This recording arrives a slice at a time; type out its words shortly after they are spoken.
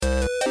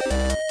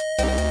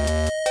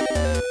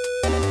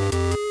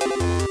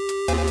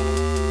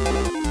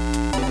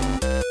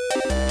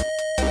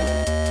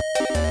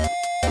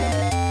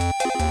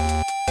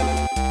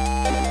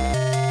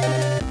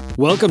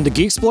Welcome to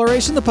Geek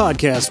Exploration, the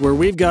podcast where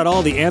we've got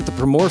all the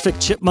anthropomorphic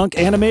chipmunk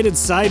animated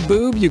side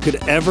boob you could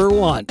ever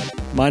want.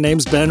 My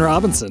name's Ben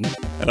Robinson.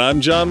 And I'm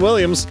John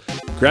Williams.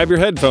 Grab your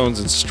headphones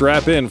and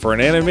strap in for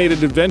an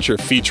animated adventure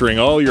featuring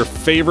all your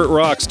favorite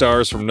rock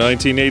stars from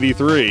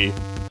 1983.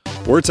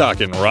 We're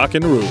talking rock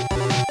and roll.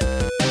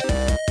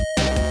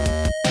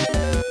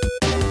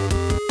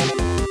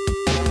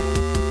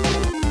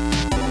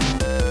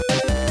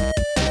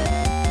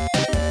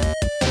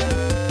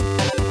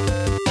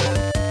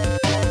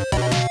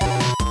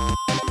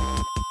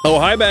 Oh,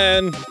 hi,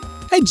 Ben.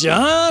 Hey,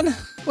 John.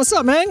 What's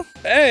up, man?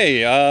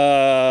 Hey,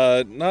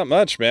 not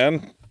much,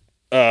 man.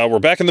 We're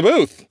back in the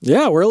booth.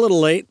 Yeah, we're a little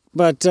late,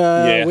 but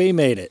we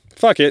made it.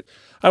 Fuck it.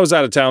 I was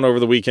out of town over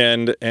the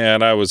weekend,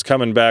 and I was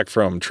coming back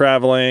from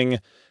traveling,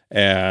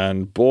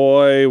 and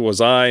boy,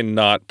 was I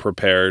not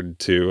prepared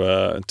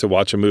to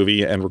watch a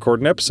movie and record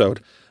an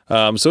episode.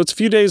 So it's a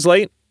few days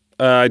late.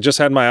 I just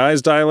had my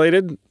eyes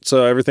dilated,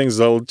 so everything's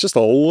just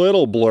a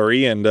little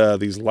blurry, and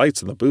these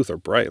lights in the booth are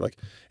bright. Like,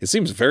 it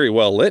seems very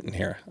well lit in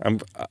here.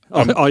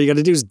 All you got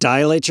to do is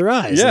dilate your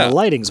eyes, yeah. And the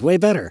lighting's way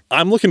better.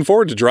 I'm looking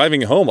forward to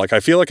driving home. Like,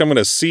 I feel like I'm going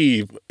to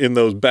see in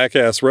those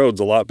back-ass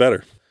roads a lot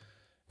better.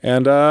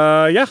 And,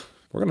 yeah,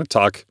 we're going to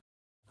talk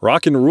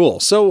rock and roll.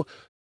 So,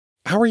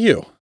 how are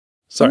you?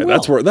 Sorry,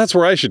 well. that's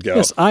where I should go.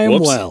 Yes, I am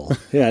Whoops. well.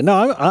 Yeah,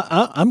 no,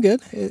 I'm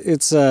good.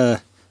 It's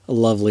a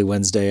lovely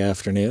Wednesday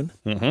afternoon.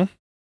 Mm-hmm.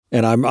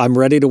 And I'm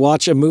ready to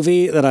watch a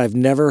movie that I've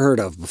never heard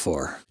of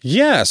before.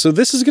 Yeah, so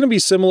this is going to be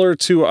similar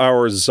to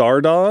our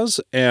Zardoz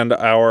and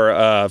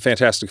our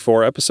Fantastic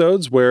Four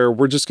episodes, where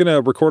we're just going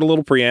to record a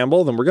little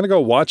preamble, then we're going to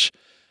go watch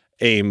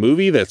a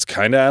movie that's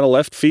kind of out of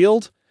left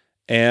field,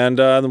 and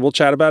then we'll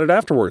chat about it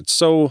afterwards.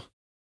 So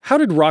how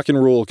did rock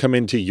and roll come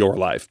into your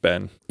life,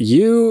 Ben?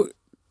 You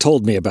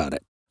told me about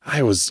it.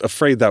 I was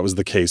afraid that was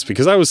the case,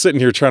 because I was sitting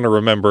here trying to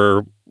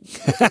remember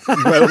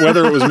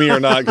whether it was me or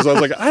not, because I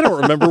was like, I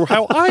don't remember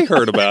how I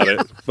heard about it.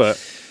 But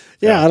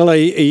yeah, I don't know.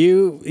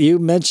 You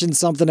mentioned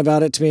something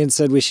about it to me and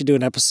said we should do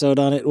an episode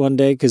on it one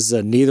day, because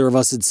neither of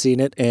us had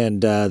seen it,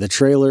 and the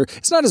trailer,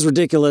 it's not as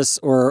ridiculous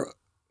or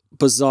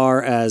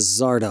bizarre as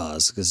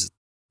Zardoz, because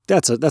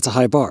that's a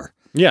high bar.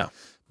 Yeah,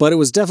 but it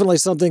was definitely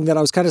something that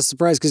I was kind of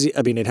surprised, because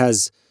I mean, it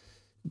has,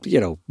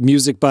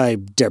 music by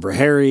Deborah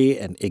Harry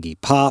and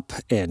Iggy Pop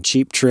and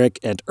Cheap Trick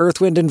and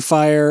Earth, Wind and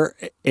Fire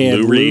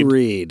and Lou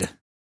Reed.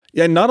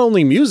 Yeah, not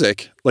only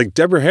music, like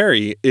Deborah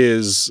Harry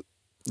is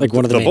like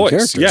one of the main voice.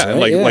 characters. Yeah,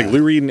 right? like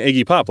Lou Reed and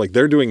Iggy Pop, like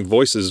they're doing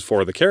voices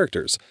for the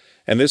characters.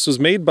 And this was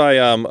made by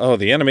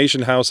the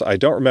Animation House. I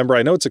don't remember.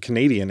 I know it's a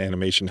Canadian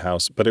animation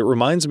house, but it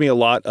reminds me a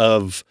lot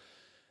of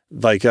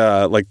like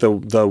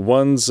the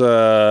ones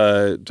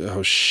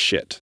oh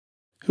shit.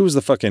 Who was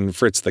the fucking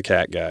Fritz the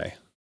Cat guy?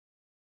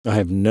 I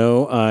have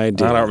no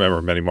idea. I don't remember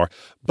him anymore.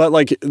 But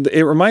like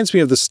it reminds me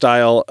of the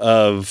style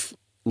of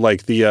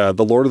like the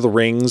Lord of the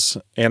Rings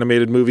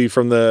animated movie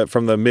from the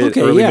early mid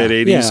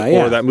 80s,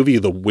 or that movie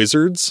The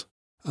Wizards.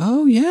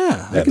 Oh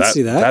yeah, I can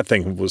see that. That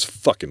thing was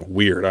fucking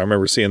weird. I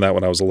remember seeing that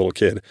when I was a little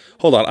kid.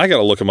 Hold on, I got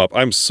to look him up.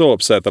 I'm so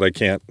upset that I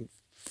can't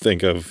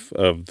think of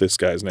this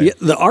guy's name. Yeah,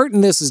 the art in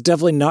this is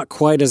definitely not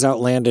quite as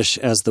outlandish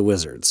as The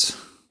Wizards.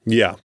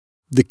 Yeah.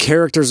 The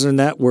characters in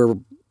that were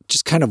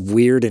just kind of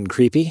weird and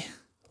creepy.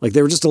 Like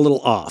they were just a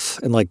little off,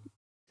 and like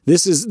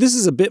this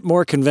is a bit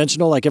more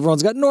conventional. Like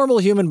everyone's got normal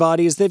human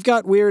bodies. They've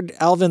got weird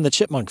Alvin the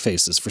Chipmunk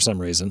faces for some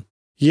reason.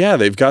 Yeah,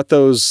 they've got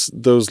those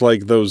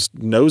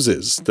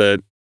noses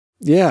that.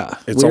 Yeah,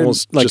 it's weird,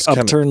 almost like just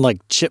upturned like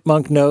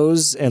chipmunk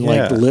nose and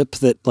like lip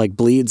that like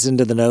bleeds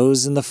into the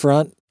nose in the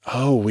front.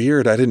 Oh,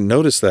 weird! I didn't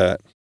notice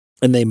that.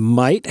 And they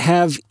might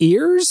have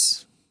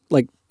ears.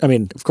 Like, I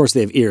mean, of course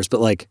they have ears,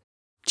 but like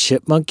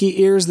chipmunky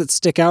ears that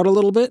stick out a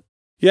little bit.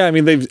 Yeah, I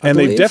mean they've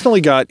definitely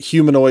got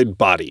humanoid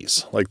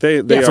bodies. Like they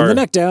from are the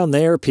neck down,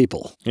 they are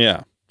people.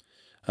 Yeah.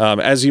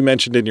 As you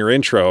mentioned in your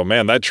intro,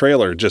 man, that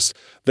trailer just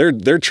they're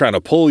trying to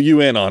pull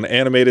you in on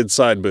animated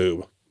side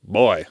boob.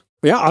 Boy.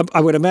 Yeah, I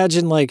would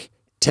imagine like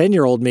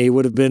 10-year-old me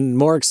would have been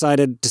more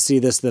excited to see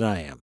this than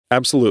I am.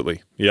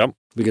 Absolutely. Yep.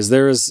 Because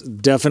there is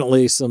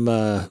definitely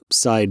some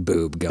side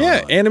boob going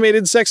on. Yeah,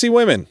 animated sexy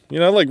women.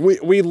 Like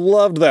we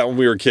loved that when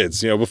we were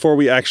kids, before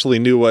we actually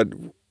knew what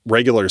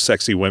regular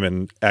sexy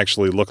women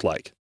actually look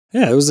like.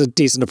 Yeah, it was a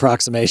decent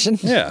approximation.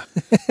 Yeah.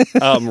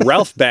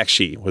 Ralph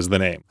Bakshi was the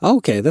name.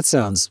 Okay, that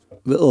sounds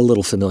a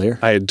little familiar.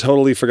 I had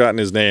totally forgotten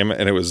his name,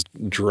 and it was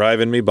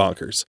driving me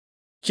bonkers.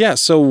 Yeah,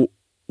 so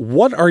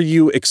what are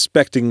you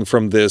expecting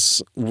from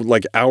this,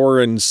 like,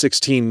 hour and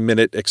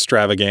 16-minute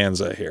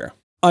extravaganza here?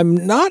 I'm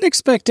not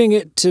expecting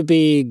it to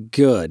be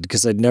good,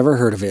 because I'd never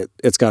heard of it.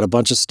 It's got a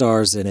bunch of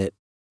stars in it,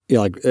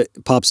 like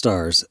pop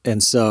stars.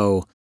 And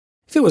so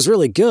if it was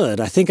really good,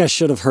 I think I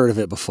should have heard of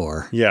it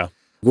before. Yeah.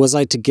 Was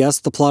I to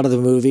guess the plot of the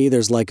movie,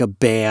 there's like a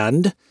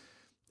band,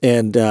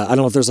 and I don't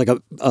know if there's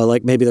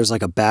like maybe there's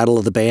like a Battle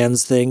of the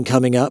Bands thing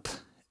coming up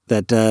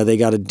that they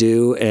got to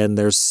do, and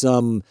there's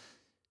some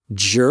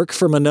jerk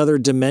from another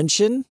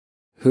dimension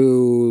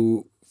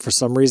who, for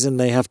some reason,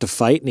 they have to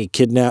fight, and he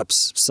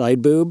kidnaps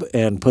Side Boob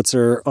and puts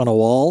her on a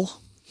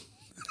wall.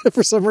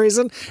 for some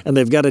reason, and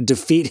they've got to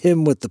defeat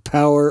him with the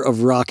power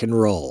of rock and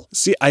roll.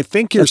 See, I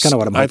think you're That's kinda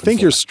what I'm I hoping think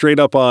for. you're straight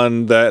up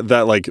on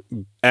that like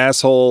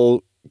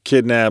asshole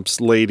kidnaps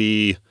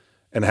lady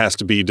and has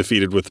to be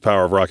defeated with the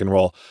power of rock and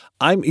roll.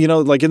 I'm,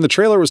 like in the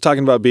trailer it was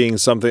talking about being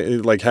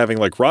something like having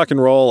like rock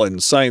and roll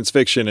and science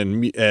fiction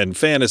and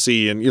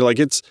fantasy, and like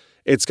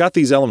it's got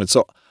these elements.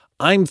 So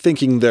I'm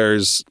thinking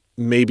there's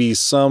maybe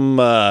some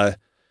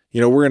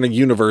we're in a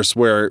universe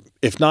where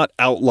if not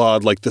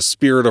outlawed, like the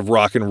spirit of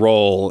rock and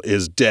roll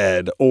is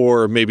dead,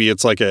 or maybe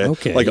it's like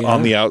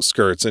on the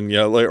outskirts, and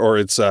or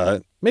it's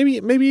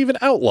maybe even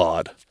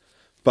outlawed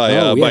by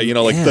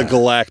the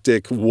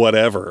galactic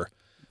whatever.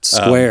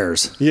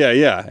 Squares.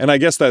 Yeah. And I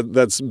guess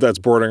that's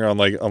bordering on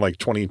like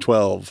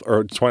 2012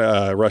 or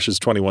Russia's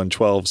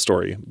 2112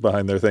 story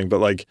behind their thing. But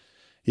like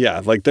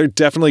they're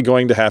definitely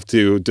going to have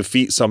to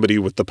defeat somebody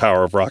with the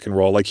power of rock and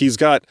roll. Like he's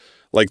got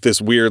like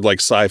this weird like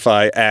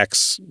sci-fi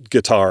axe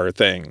guitar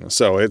thing.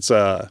 So it's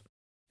yeah.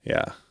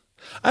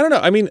 I don't know.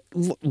 I mean,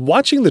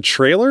 watching the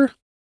trailer,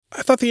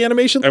 I thought the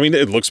animation,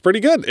 it looks pretty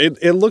good.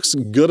 It looks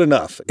good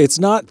enough. It's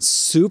not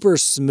super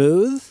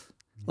smooth.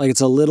 Like it's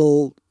a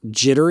little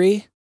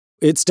jittery.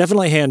 It's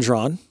definitely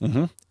hand-drawn,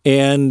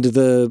 and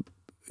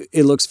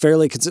it looks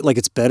fairly like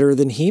it's better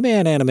than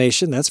He-Man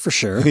animation, that's for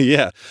sure.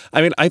 Yeah.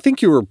 I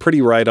think you were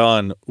pretty right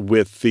on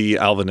with the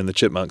Alvin and the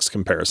Chipmunks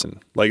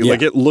comparison. Like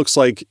it looks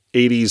like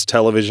 80s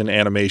television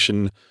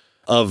animation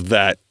of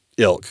that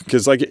ilk,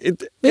 because like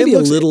it maybe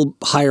looks a little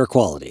higher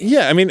quality.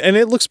 Yeah, and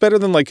it looks better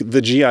than like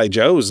the G.I.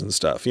 Joes and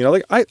stuff.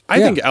 Like I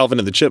think Alvin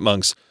and the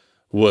Chipmunks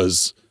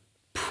was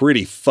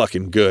pretty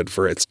fucking good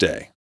for its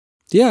day.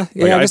 Yeah,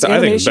 I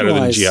think it's better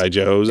than G.I.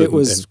 Joe's. It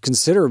was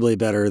considerably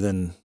better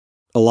than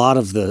a lot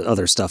of the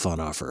other stuff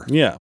on offer.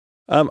 Yeah.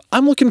 I'm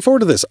looking forward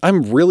to this.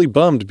 I'm really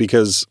bummed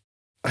because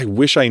I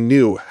wish I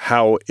knew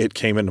how it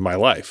came into my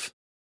life.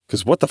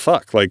 Because what the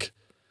fuck? Like,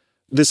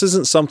 this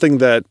isn't something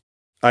that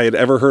I had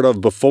ever heard of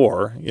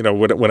before,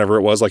 whenever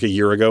it was like a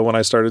year ago when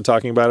I started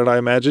talking about it, I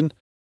imagine.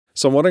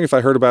 So I'm wondering if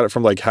I heard about it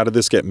from like, how did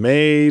this get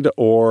made,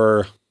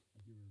 or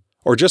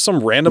just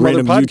some random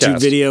other podcast.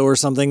 YouTube video or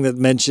something that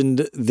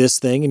mentioned this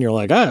thing, and you're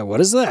like, what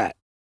is that?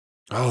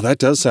 Oh, that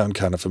does sound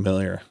kind of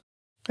familiar.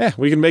 Yeah,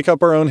 we can make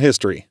up our own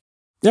history.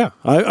 Yeah,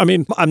 I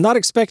mean, I'm not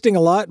expecting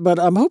a lot, but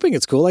I'm hoping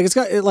it's cool. Like it's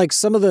got like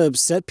some of the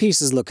set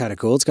pieces look kind of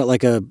cool. It's got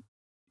like a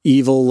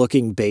evil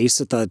looking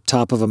base at the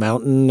top of a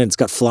mountain, and it's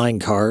got flying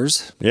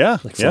cars. Yeah,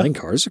 flying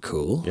cars are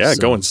cool. Yeah,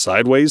 going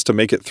sideways to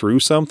make it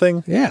through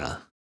something. Yeah,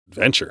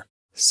 adventure.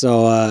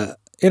 So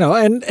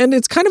and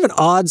it's kind of an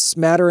odd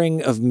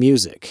smattering of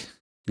music.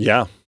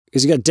 Yeah.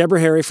 Because you got Deborah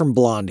Harry from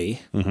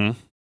Blondie,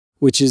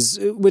 which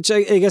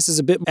I guess is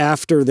a bit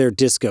after their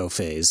disco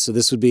phase. So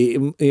this would be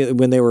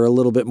when they were a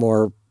little bit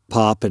more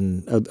pop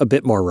and a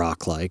bit more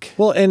rock-like.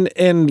 Well,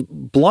 and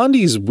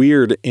Blondie's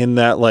weird in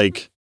that,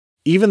 like,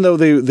 even though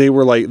they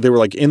were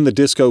in the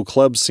disco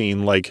club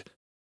scene, like,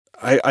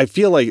 I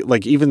feel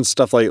like even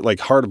stuff like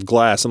Heart of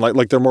Glass and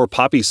like their more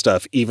poppy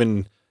stuff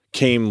even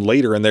came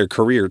later in their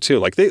career too.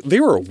 Like they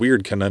were a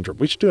weird conundrum.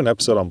 We should do an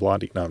episode on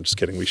Blondie. No, I'm just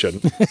kidding. We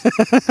shouldn't.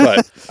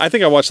 But I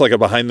think I watched like a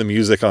behind the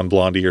music on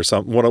Blondie or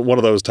something, one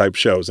of those type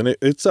shows, and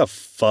it's a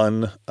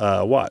fun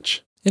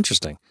watch.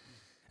 Interesting.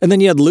 And then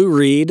you had Lou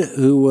Reed,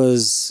 who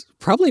was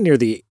probably near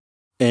the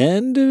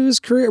end of his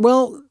career.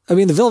 Well, I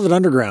mean, the Velvet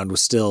Underground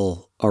was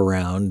still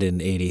around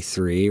in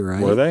 '83,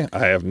 right? Were they?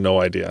 I have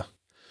no idea.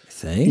 I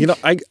think.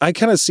 I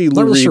kind of see I'm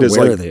Lou not Reed sure as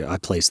where like I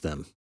placed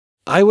them.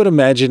 I would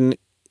imagine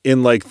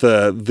in like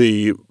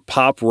the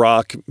pop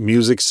rock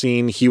music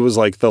scene, he was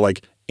like the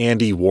like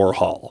Andy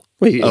Warhol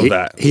of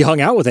that. He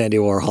hung out with Andy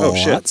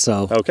Warhol a lot.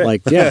 So okay.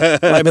 like, yeah.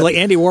 I mean, like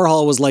Andy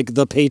Warhol was like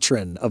the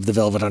patron of the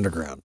Velvet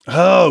Underground.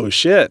 Oh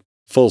shit.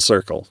 Full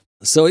circle.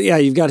 So yeah,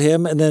 you've got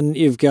him, and then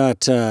you've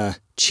got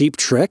Cheap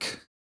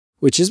Trick,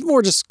 which is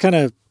more just kind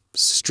of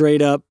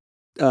straight up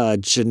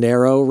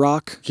Gennaro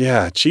rock.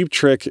 Yeah, Cheap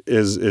Trick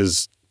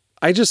is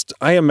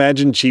I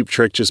imagine Cheap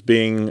Trick just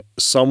being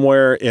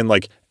somewhere in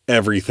like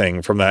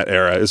everything from that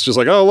era. It's just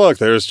like, oh look,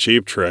 there's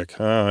Cheap Trick.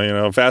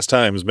 Oh, Fast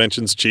Times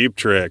mentions Cheap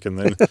Trick, and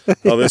then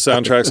this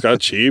soundtrack's got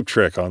Cheap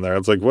Trick on there.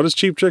 It's like, what does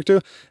Cheap Trick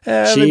do?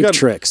 Cheap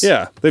Tricks.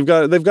 Yeah, they've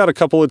got a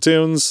couple of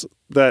tunes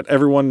that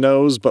everyone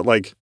knows, but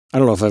like, I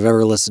don't know if I've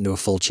ever listened to a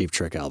full Cheap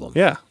Trick album.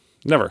 Yeah,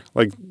 never.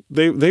 Like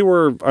they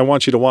were I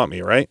Want You to Want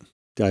Me, right?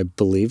 I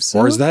believe so.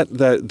 Or is that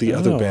the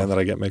other band that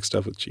I get mixed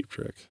up with Cheap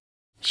Trick?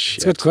 Shit.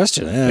 It's a good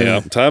question. Yeah,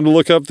 time to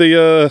look up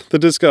the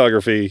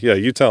discography. Yeah,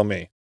 you tell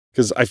me.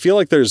 Because I feel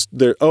like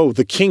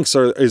the Kinks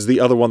is the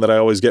other one that I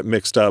always get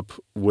mixed up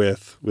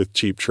with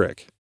Cheap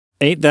Trick.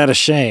 Ain't That a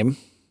Shame?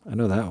 I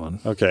know that one.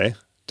 Okay.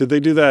 Did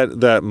they do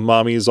that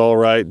Mommy's All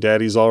Right,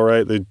 Daddy's All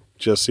Right? They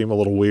just seem a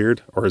little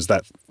weird. Or is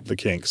that the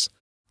Kinks?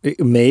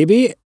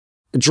 Maybe.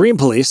 Dream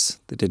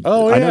Police. They did.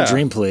 Oh, yeah. I know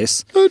Dream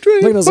Police. Oh,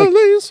 Dream Police.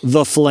 Like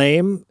The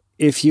Flame,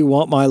 If You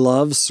Want My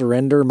Love,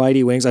 Surrender,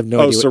 Mighty Wings. I've no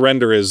idea.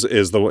 Surrender is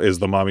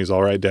the Mommy's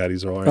All Right,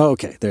 Daddy's All Right. Oh,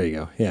 okay. There you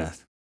go. Yeah.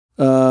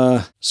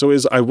 So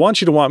is I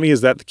Want You to Want Me,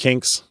 is that the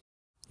Kinks?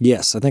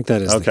 Yes, I think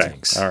that is okay. the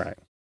Kinks. All right.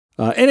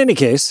 In any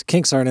case,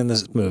 Kinks aren't in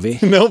this movie.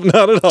 Nope,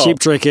 not at all. Cheap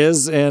Trick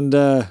is, and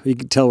you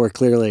can tell we're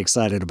clearly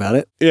excited about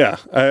it. Yeah,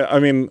 I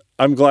mean,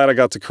 I'm glad I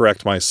got to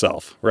correct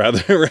myself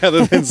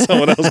rather than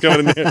someone else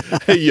coming in there.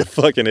 Hey, you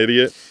fucking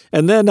idiot.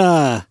 And then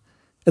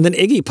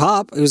Iggy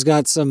Pop, who's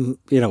got some,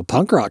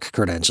 punk rock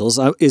credentials.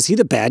 Is he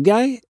the bad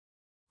guy?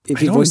 If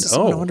he voices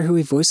someone, I wonder who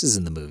he voices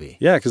in the movie.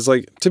 Yeah, because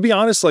to be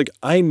honest,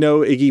 I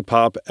know Iggy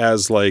Pop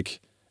as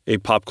a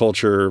pop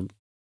culture,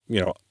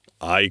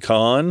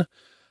 icon,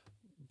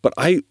 but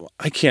I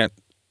can't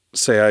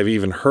say I've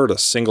even heard a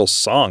single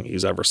song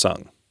he's ever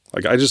sung.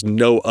 I just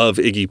know of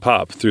Iggy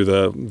Pop through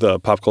the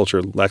pop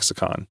culture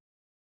lexicon.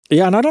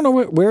 Yeah, and I don't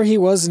know where he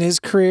was in his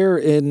career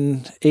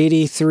in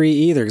 '83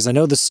 either, because I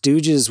know the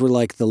Stooges were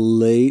the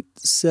late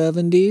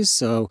 '70s,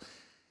 so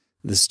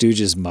the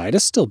Stooges might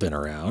have still been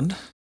around.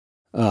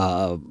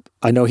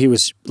 I know he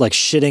was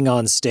shitting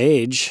on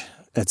stage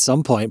at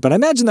some point, but I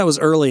imagine that was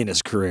early in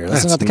his career.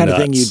 That's not the kind of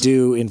thing you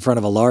do in front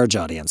of a large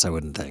audience, I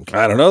wouldn't think.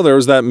 I don't know. There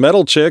was that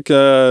metal chick,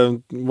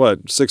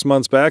 6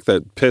 months back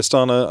that pissed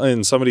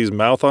in somebody's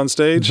mouth on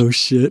stage? Oh,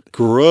 shit.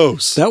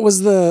 Gross. That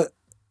was the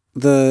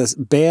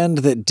band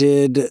that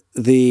did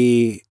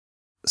the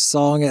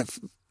song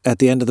at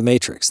the end of The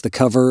Matrix, the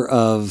cover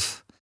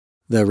of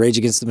the Rage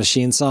Against the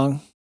Machine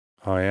song.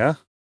 Oh, yeah?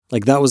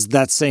 That was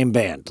that same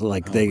band.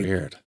 They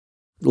weird.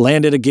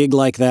 Landed a gig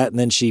like that, and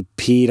then she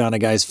peed on a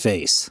guy's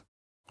face.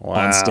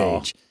 Wow. On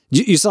stage.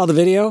 You saw the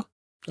video?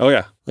 Oh,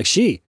 yeah.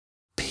 She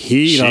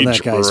peed on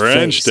that guy's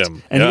face.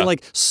 Him. And he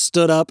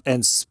stood up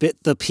and spit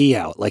the pee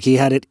out. He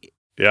had it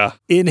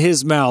in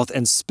his mouth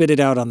and spit it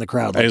out on the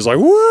crowd. And he's like,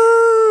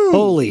 woo!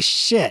 Holy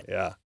shit.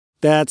 Yeah.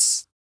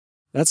 That's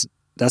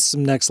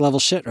some next level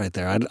shit right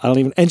there. I don't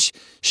even, and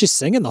she's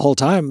singing the whole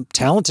time.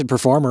 Talented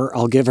performer.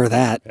 I'll give her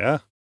that. Yeah.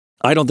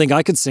 I don't think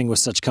I could sing with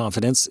such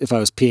confidence if I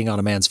was peeing on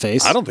a man's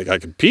face. I don't think I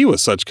could pee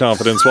with such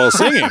confidence while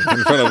singing in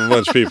front of a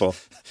bunch of people.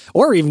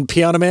 Or even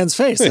pee on a man's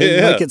face.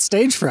 They might get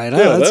stage fright.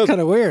 That's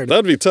kind of weird.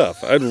 That'd be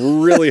tough. I'd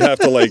really have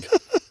to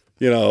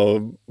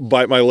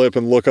bite my lip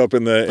and look up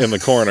in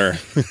the corner.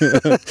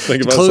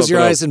 Think about close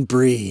your eyes else. And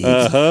breathe.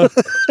 Uh-huh.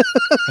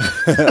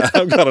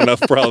 I've got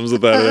enough problems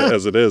with that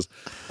as it is.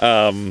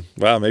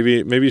 Wow,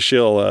 maybe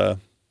she'll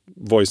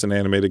voice an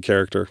animated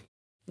character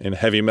in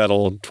Heavy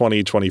Metal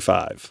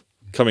 2025.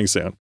 Coming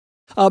soon.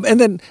 And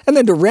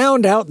then to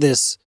round out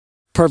this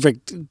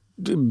perfect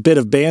bit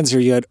of bands here,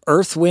 you had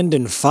Earth, Wind,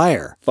 and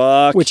Fire.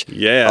 Which,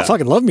 yeah. I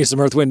fucking love me some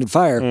Earth, Wind, and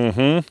Fire.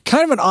 Mm-hmm.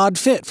 Kind of an odd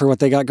fit for what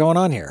they got going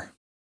on here.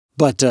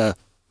 But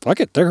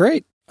fuck it, they're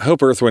great. I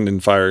hope Earth, Wind,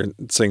 and Fire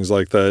sings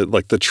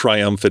the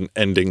triumphant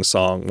ending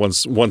song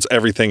once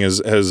everything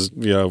has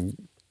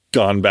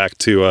gone back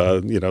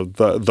to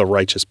the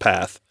righteous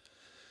path.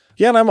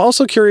 Yeah, and I'm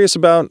also curious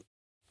about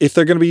if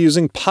they're going to be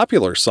using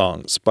popular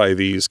songs by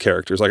these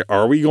characters.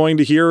 Are we going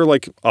to hear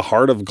A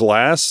Heart of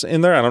Glass in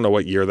there? I don't know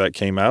what year that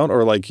came out.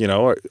 Or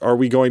are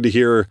we going to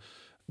hear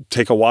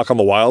Take a Walk on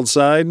the Wild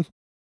Side?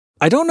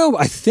 I don't know.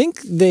 I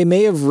think they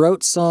may have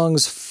wrote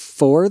songs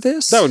for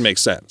this. That would make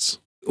sense.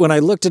 When I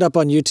looked it up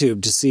on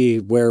YouTube to see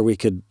where we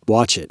could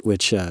watch it,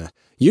 which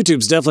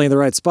YouTube's definitely in the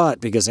right spot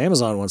because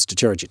Amazon wants to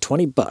charge you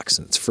 $20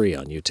 and it's free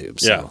on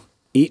YouTube. So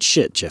eat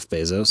shit, Jeff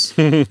Bezos.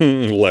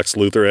 Lex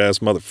Luthor ass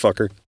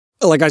motherfucker.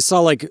 I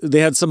saw they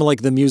had some of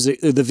the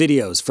music, the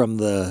videos from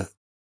the,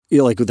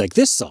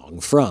 this song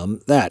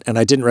from that, and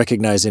I didn't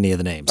recognize any of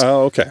the names.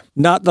 Oh, okay.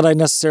 Not that I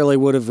necessarily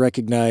would have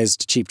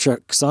recognized Cheap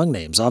Trick song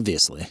names,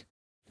 obviously.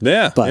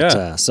 Yeah.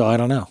 But, so I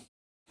don't know.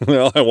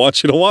 Well, I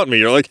want you to want me.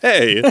 You're like,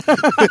 hey,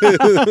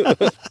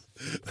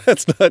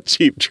 that's not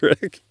Cheap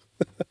Trick.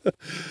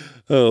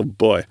 Oh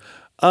boy.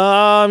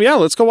 Yeah,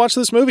 let's go watch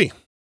this movie.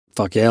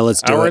 Fuck yeah,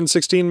 let's do it. Hour and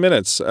 16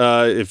 minutes.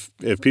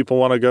 If people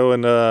want to go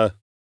and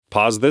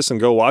pause this and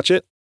go watch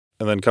it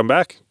and then come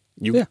back,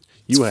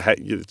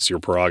 it's your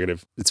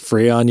prerogative. It's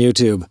free on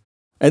YouTube.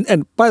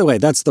 And by the way,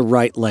 that's the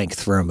right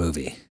length for a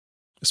movie.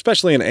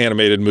 Especially an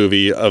animated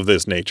movie of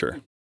this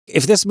nature.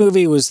 If this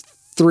movie was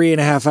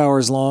 3.5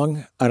 hours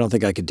long, I don't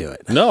think I could do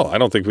it. No, I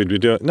don't think we'd be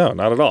doing it. No,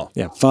 not at all.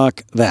 Yeah,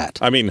 fuck that.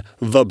 I mean,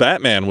 The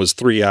Batman was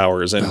 3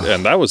 hours and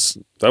that was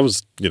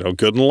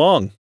good and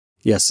long.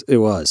 Yes, it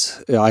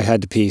was. I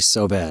had to pee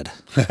so bad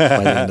by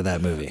the end of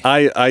that movie.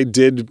 I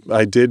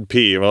did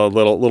pee. Well, a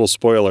little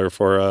spoiler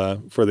for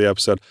the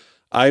episode.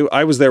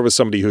 I was there with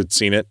somebody who had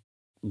seen it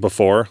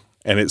before,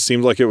 and it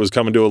seemed like it was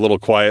coming to a little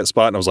quiet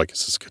spot, and I was like,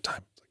 "Is this a good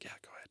time?" I was like, "Yeah,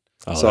 go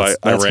ahead."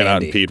 So I ran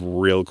out and peed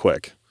real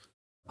quick.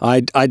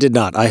 I did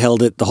not. I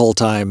held it the whole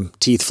time,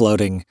 teeth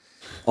floating,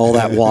 all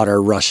that water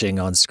rushing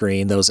on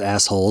screen. Those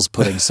assholes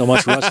putting so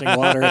much rushing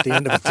water at the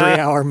end of a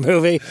 3-hour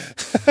movie.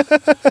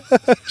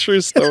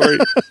 True story.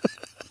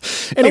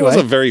 Anyway, it was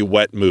a very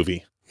wet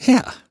movie.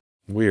 Yeah.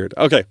 Weird.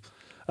 Okay.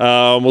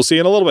 We'll see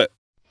you in a little bit.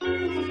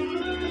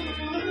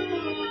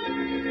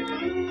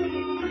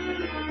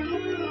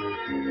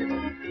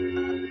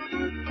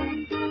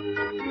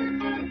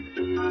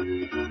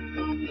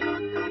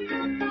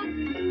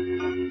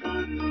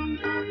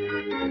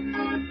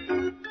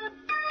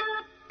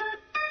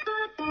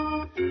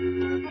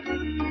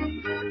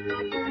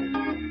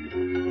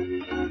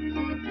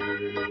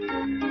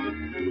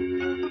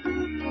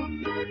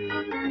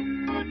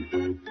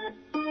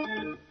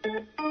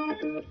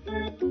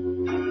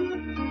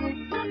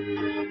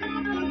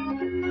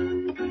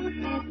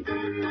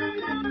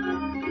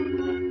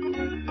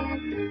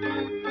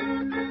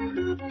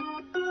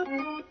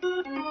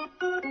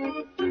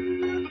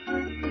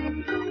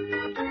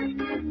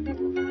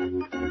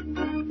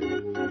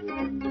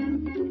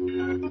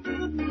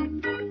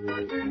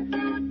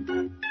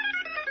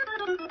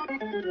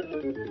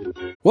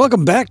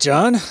 Welcome back,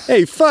 John.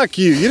 Hey, fuck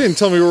you. You didn't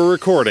tell me we were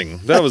recording.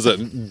 That was a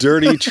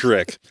dirty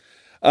trick.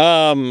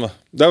 That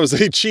was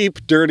a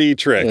cheap, dirty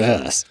trick.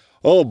 Yes.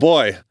 Oh,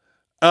 boy.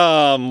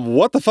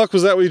 What the fuck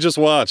was that we just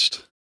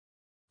watched?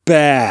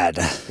 Bad.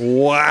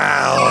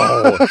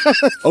 Wow.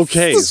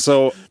 Okay,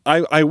 so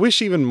I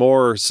wish even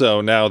more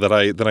so now that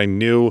I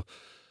knew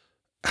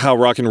how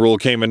rock and roll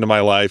came into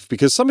my life,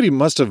 because somebody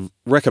must have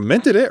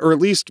recommended it or at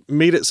least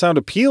made it sound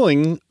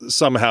appealing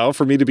somehow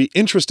for me to be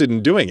interested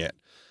in doing it.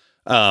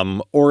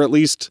 Or at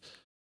least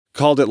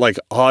called it like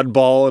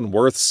oddball and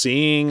worth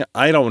seeing.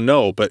 I don't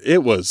know, but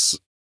it was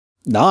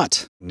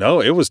not.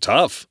 No, it was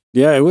tough.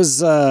 Yeah, it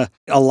was a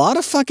lot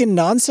of fucking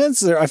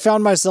nonsense there. I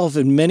found myself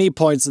in many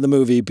points of the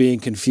movie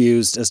being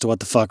confused as to what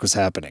the fuck was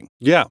happening.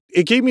 Yeah,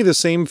 it gave me the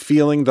same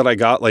feeling that I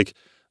got like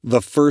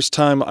the first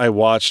time I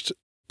watched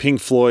Pink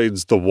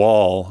Floyd's The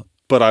Wall,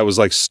 but I was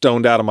like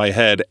stoned out of my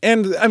head.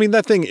 And I mean,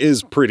 that thing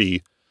is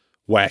pretty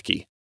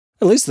wacky.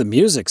 At least the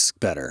music's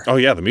better. Oh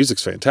yeah, the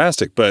music's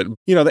fantastic. But,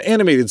 you know, the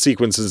animated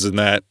sequences in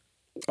that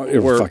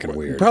were fucking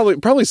weird.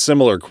 Probably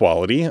similar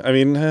quality. I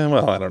mean,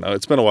 well, I don't know.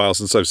 It's been a while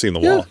since I've seen The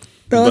Wall.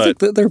 No, I think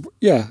that they're,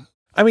 yeah.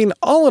 I mean,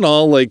 all in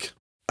all, like,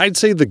 I'd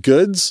say the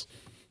goods,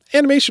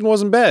 animation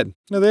wasn't bad.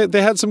 No,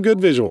 they had some good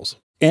visuals.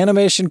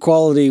 Animation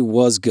quality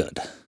was good.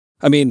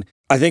 I mean,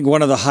 I think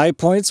one of the high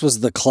points was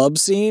the club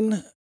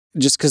scene,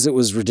 just because it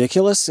was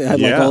ridiculous. It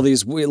had like all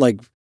these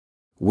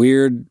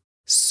weird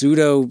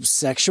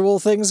pseudo-sexual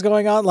things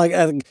going on. Like,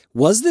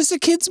 was this a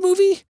kid's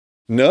movie?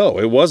 No,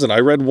 it wasn't. I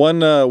read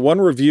one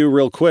review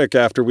real quick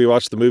after we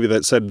watched the movie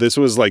that said this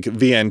was like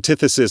the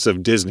antithesis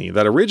of Disney.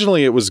 That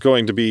originally it was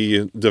going to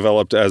be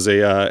developed as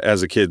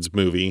a kids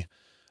movie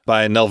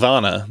by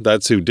Nelvana.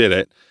 That's who did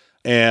it,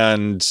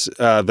 and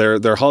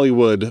their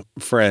Hollywood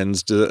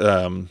friends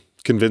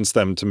convinced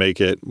them to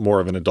make it more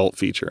of an adult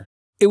feature.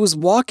 It was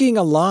walking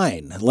a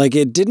line. Like,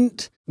 it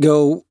didn't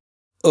go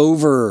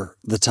over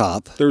the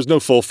top. There was no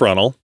full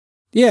frontal.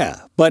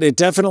 Yeah, but it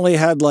definitely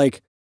had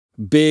like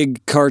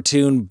big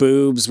cartoon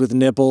boobs with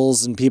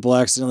nipples and people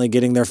accidentally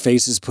getting their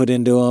faces put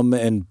into them,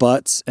 and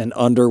butts and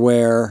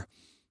underwear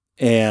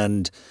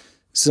and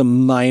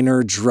some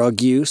minor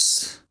drug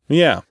use.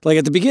 Yeah. Like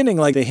at the beginning,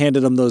 like they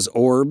handed them those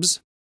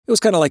orbs. It was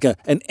kind of like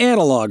an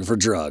analog for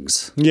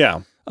drugs.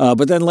 Yeah.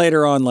 But then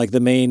later on, like the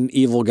main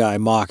evil guy,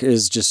 Mock,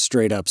 is just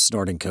straight up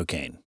snorting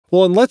cocaine.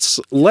 Well, and let's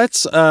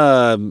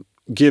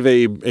give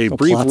a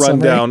brief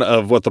rundown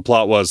of what the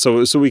plot was,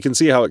 so we can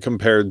see how it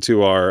compared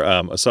to our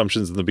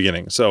assumptions in the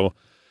beginning. So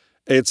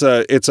it's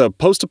a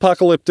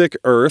post-apocalyptic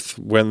Earth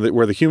where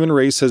the human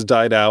race has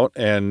died out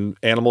and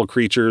animal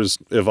creatures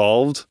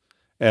evolved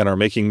and are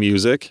making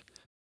music,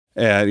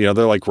 and you know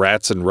they're like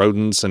rats and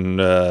rodents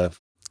and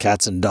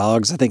cats and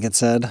dogs, I think it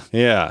said.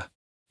 Yeah.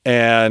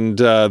 And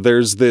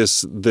there's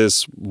this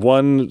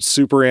one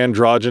super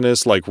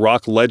androgynous like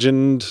rock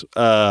legend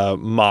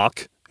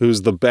Mock,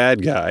 who's the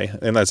bad guy,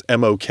 and that's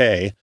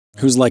M.O.K.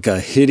 Who's like a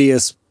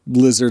hideous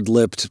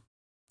lizard-lipped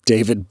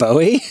David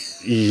Bowie?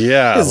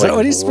 Yeah. Is that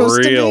what he's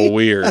supposed to be? Real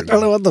weird. I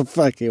don't know what the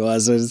fuck he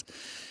was.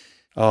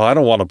 Oh, I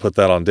don't want to put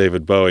that on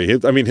David Bowie.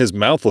 I mean, his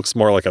mouth looks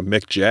more like a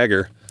Mick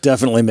Jagger.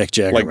 Definitely Mick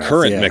Jagger. Like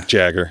current Mick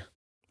Jagger.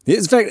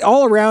 In fact,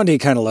 all around he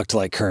kind of looked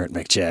like current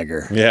Mick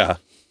Jagger. Yeah.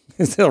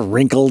 He's still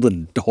wrinkled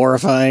and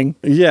horrifying.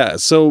 Yeah,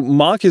 so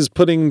Mock is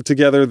putting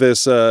together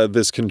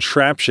this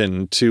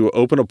contraption to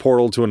open a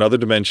portal to another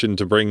dimension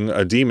to bring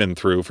a demon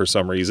through for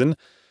some reason.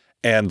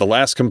 And the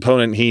last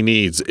component he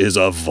needs is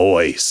a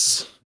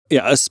voice.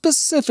 Yeah, a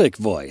specific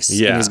voice.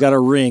 Yeah. And he's got a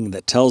ring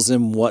that tells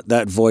him what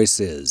that voice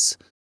is.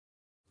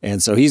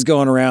 And so he's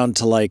going around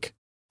to like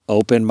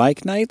open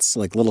mic nights,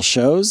 like little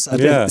shows. I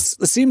think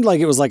it seemed like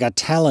it was like a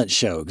talent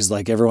show because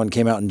like everyone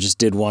came out and just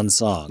did one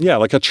song. Yeah,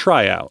 like a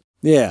tryout.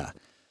 Yeah.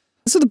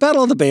 So the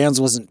Battle of the Bands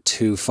wasn't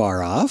too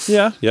far off.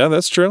 Yeah,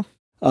 that's true.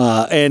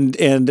 And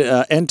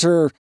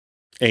enter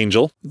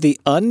Angel, the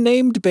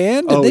unnamed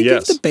band. Did they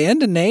give the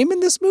band a name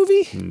in this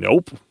movie?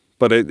 Nope.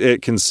 But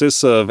it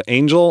consists of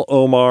Angel,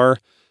 Omar,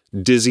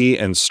 Dizzy,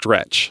 and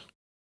Stretch.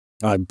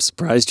 I'm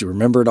surprised you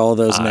remembered all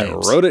those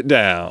names. I wrote it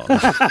down.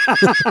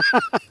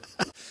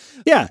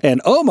 Yeah,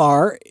 and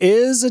Omar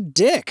is a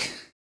dick.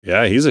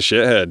 Yeah, he's a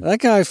shithead. That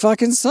guy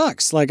fucking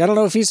sucks. Like, I don't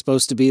know if he's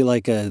supposed to be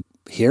like a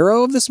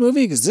hero of this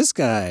movie, because this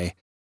guy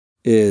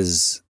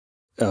is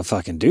a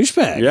fucking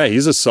douchebag. Yeah,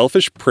 he's a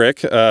selfish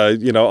prick.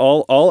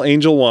 All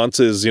Angel wants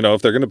is,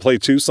 if they're going to play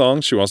two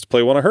songs, she wants to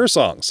play one of her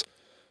songs.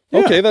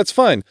 Yeah. Okay, that's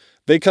fine.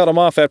 They cut him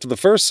off after the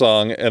first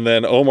song, and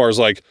then Omar's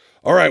like,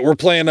 all right, we're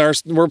playing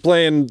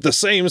the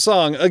same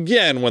song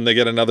again when they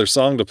get another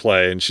song to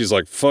play. And she's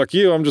like, fuck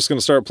you, I'm just going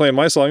to start playing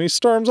my song. He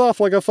storms off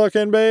like a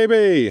fucking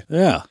baby.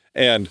 Yeah.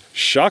 And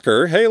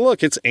shocker, hey,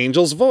 look, it's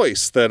Angel's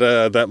voice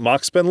that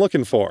Mock's been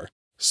looking for.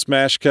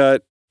 Smash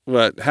cut,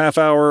 half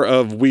hour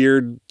of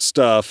weird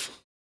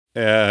stuff.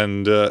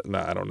 And,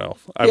 I don't know.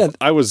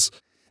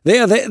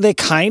 They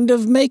kind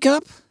of make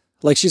up.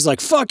 Like, she's like,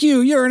 fuck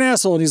you, you're an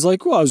asshole. And he's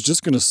like, well, I was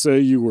just going to say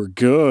you were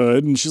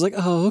good. And she's like,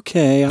 oh,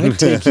 okay, I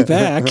take you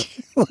back.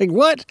 Like,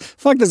 what?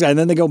 Fuck this guy. And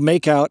then they go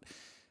make out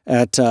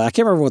at, I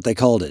can't remember what they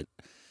called it.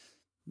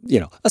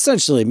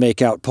 essentially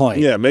make out point.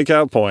 Yeah, make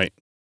out point.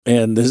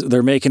 And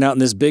they're making out,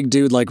 and this big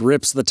dude like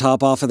rips the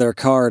top off of their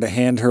car to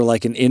hand her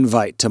like an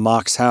invite to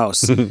Mock's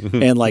house,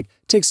 and like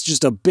takes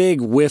just a big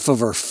whiff of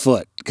her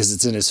foot because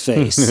it's in his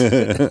face,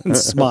 and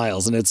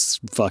smiles, and it's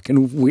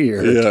fucking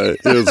weird. Yeah,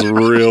 it's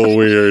real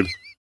weird.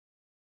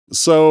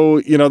 So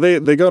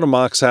they go to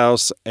Mock's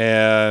house,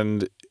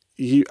 and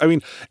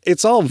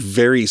it's all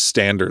very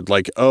standard.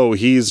 Like, oh,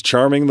 he's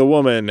charming the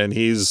woman, and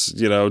he's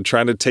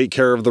trying to take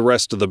care of the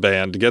rest of the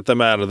band to get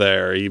them out of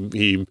there.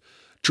 He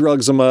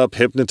drugs them up,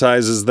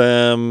 hypnotizes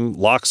them,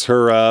 locks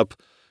her up,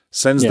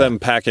 sends them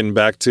packing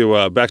back to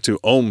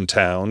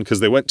Ohmtown because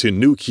they went to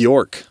New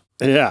York.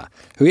 Yeah,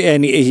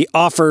 and he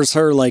offers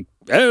her like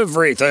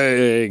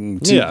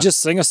everything to just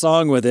sing a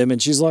song with him, and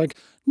she's like,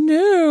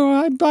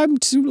 "No,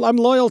 I'm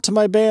loyal to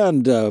my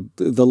band." The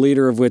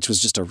leader of which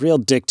was just a real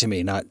dick to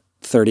me not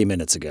 30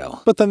 minutes ago.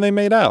 But then they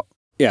made out.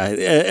 Yeah,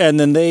 and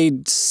then they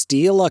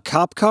steal a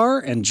cop car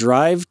and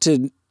drive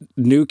to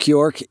New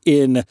York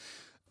in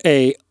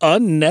a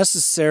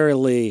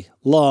unnecessarily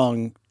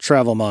long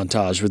travel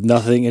montage with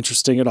nothing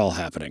interesting at all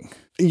happening.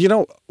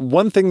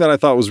 One thing that I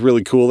thought was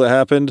really cool that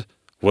happened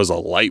was a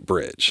light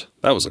bridge.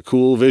 That was a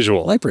cool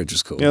visual. Light bridge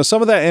was cool.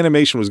 Some of that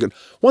animation was good.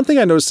 One thing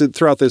I noticed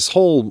throughout this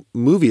whole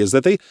movie is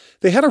that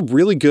they had a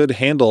really good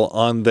handle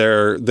on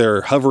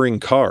their hovering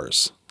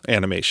cars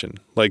animation.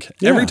 Like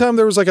every time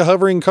there was like a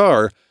hovering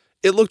car,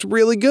 it looked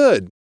really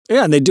good.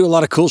 Yeah, and they do a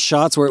lot of cool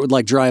shots where it would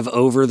like drive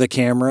over the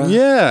camera.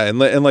 Yeah, and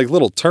like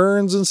little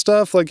turns and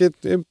stuff. Like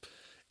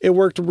it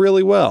worked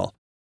really well.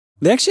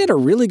 They actually had a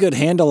really good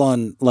handle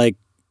on like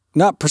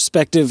not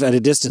perspective at a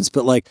distance,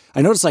 but like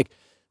I noticed like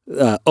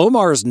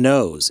Omar's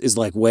nose is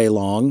like way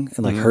long,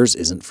 and like hers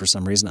isn't for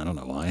some reason. I don't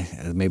know why.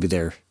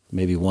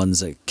 Maybe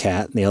one's a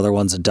cat and the other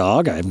one's a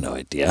dog. I have no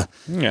idea.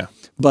 Yeah,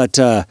 but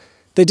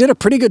they did a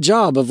pretty good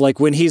job of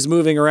like when he's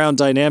moving around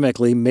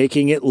dynamically,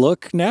 making it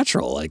look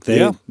natural. Like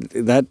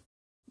that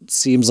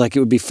seems like it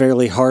would be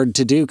fairly hard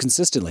to do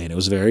consistently, and it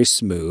was very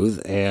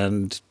smooth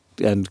and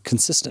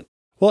consistent.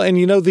 Well, and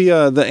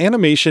the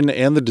animation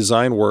and the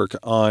design work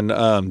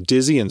on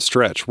Dizzy and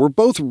Stretch were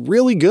both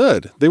really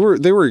good. They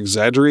were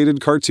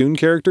exaggerated cartoon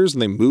characters,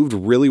 and they moved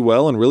really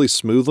well and really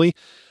smoothly.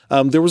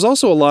 There was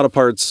also a lot of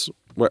parts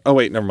where, oh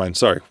wait, never mind.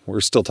 Sorry, we're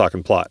still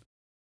talking plot.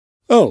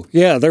 Oh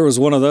yeah, there was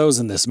one of those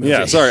in this movie.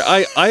 Yeah, sorry,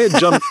 I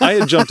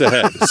had jumped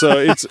ahead. So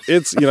it's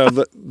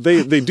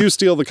they do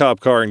steal the cop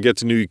car and get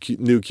to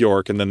New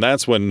York, and then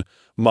that's when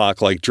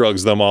Mock like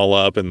drugs them all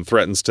up and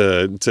threatens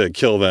to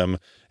kill them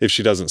if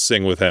she doesn't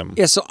sing with him.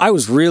 Yeah, so I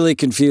was really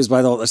confused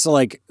by so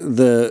like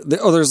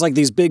there's like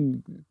these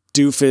big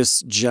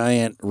doofus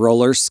giant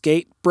roller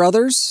skate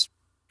brothers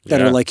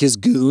that are like his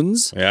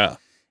goons. Yeah,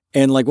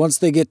 and like once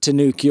they get to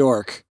New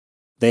York,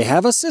 they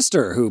have a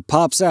sister who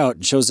pops out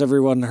and shows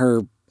everyone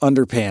her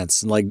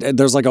underpants, and like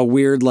there's like a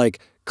weird like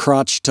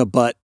crotch to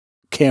butt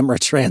camera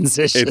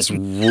transition. It's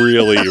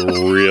really,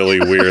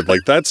 really weird.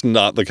 Like that's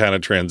not the kind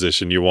of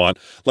transition you want.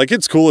 Like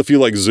it's cool if you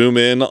like zoom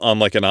in on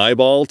like an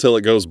eyeball till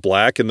it goes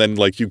black and then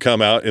like you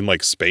come out in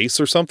like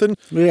space or something.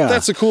 Yeah.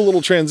 That's a cool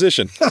little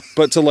transition.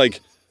 But to like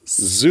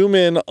zoom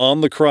in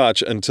on the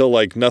crotch until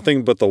like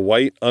nothing but the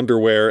white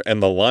underwear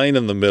and the line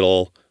in the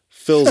middle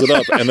fills it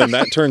up, and then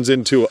that turns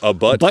into a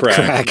butt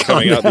crack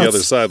coming out the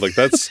other side. Like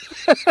that's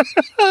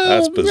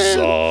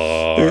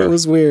bizarre. It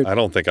was weird. I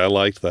don't think I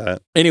liked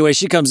that. Anyway,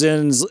 she comes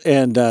in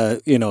and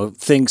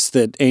thinks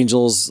that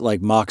Angel's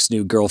like Mock's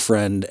new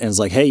girlfriend, and is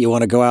like, "Hey, you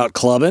want to go out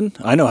clubbing?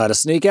 I know how to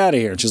sneak out of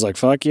here." And she's like,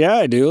 "Fuck yeah,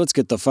 I do. Let's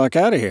get the fuck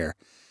out of here."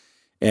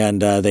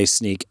 And they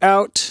sneak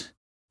out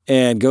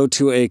and go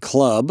to a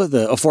club,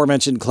 the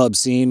aforementioned club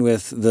scene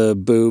with the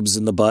boobs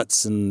and the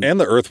butts and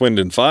the Earth, Wind,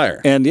 and Fire.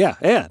 And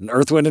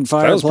Earth, Wind, and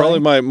Fire. That was probably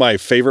my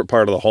favorite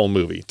part of the whole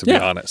movie, to be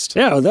honest.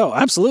 Yeah, no,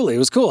 absolutely. It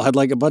was cool. Had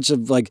like a bunch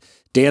of like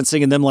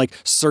dancing and them like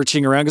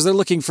searching around because they're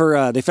looking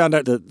for, they found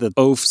out that the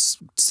Oaf's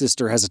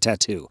sister has a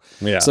tattoo.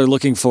 Yeah. So they're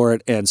looking for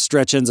it, and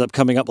Stretch ends up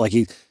coming up like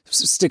he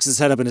sticks his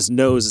head up and his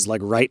nose is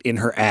like right in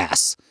her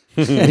ass.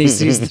 And he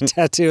sees the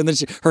tattoo, and then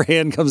her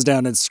hand comes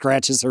down and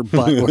scratches her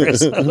butt where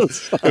his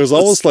nose was. It was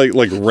almost like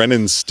Ren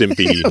and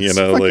Stimpy,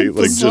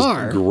 like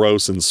just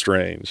gross and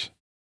strange.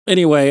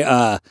 Anyway,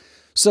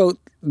 so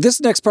this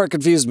next part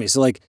confused me.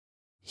 So like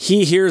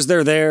he hears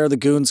they're there, the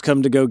goons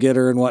come to go get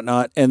her and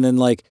whatnot, and then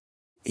like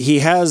he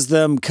has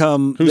them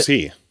come. Who's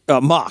he?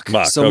 Mock.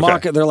 So okay.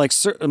 Mock, they're like,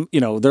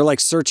 they're like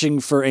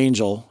searching for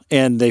Angel,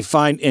 and they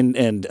find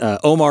and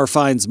Omar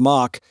finds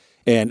Mock.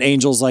 And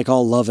Angel's like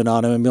all loving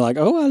on him and be like,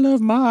 "Oh, I love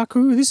Mock.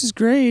 Ooh, this is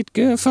great.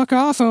 Go, fuck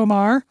off,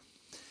 Omar."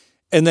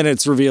 And then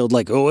it's revealed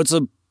like, oh, it's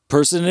a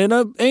person in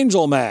an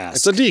angel mask.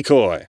 It's a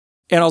decoy.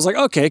 And I was like,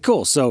 okay,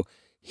 cool. So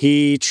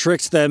he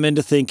tricked them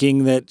into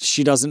thinking that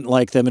she doesn't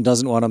like them and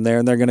doesn't want them there,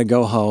 and they're going to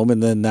go home.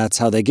 And then that's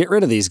how they get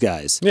rid of these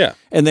guys. Yeah.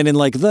 And then in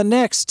like the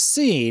next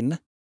scene,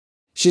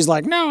 she's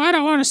like, "No, I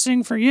don't want to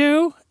sing for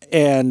you."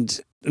 And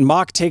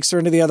Mock takes her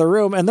into the other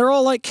room, and they're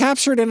all like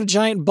captured in a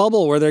giant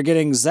bubble where they're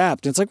getting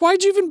zapped. And it's like,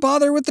 why'd you even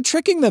bother with the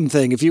tricking them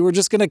thing if you were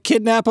just going to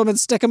kidnap them and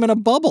stick them in a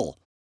bubble?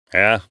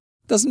 Yeah.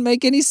 Doesn't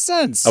make any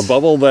sense. A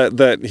bubble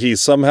that he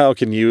somehow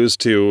can use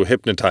to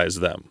hypnotize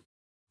them.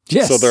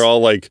 Yes. So they're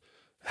all like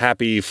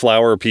happy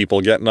flower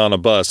people getting on a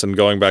bus and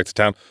going back to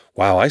town.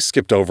 Wow, I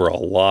skipped over a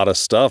lot of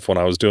stuff when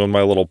I was doing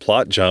my little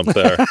plot jump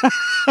there.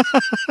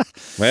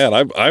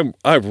 Man,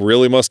 I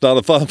really must not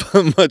have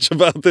thought much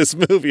about this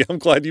movie. I'm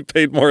glad you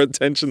paid more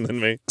attention than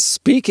me.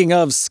 Speaking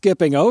of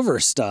skipping over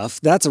stuff,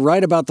 that's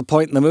right about the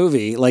point in the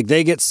movie. Like,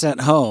 they get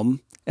sent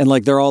home, and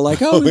like they're all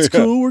like, oh, it's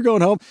cool, we're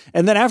going home.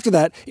 And then after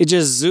that, it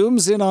just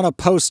zooms in on a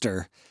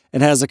poster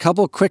and has a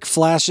couple quick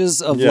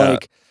flashes of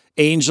like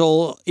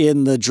Angel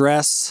in the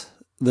dress,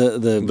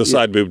 the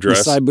side boob dress.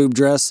 The side boob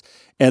dress.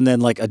 And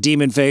then like a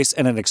demon face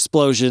and an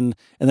explosion.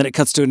 And then it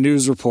cuts to a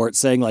news report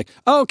saying like,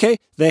 oh, okay,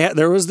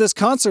 there was this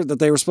concert that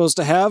they were supposed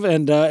to have,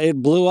 and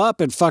it blew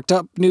up and fucked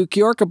up New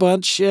York a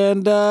bunch,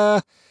 and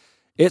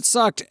it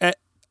sucked.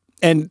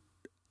 And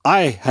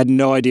I had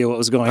no idea what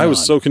was going on. I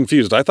was so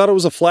confused. I thought it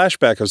was a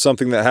flashback of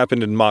something that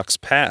happened in Mock's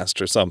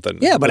past or something.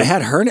 Yeah, but it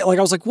had her in it. Like,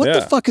 I was like, what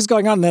the fuck is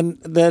going on? And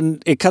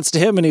then it cuts to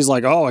him, and he's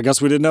like, oh, I guess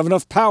we didn't have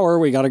enough power.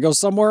 We got to go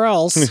somewhere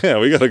else. Yeah,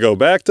 we got to go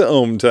back to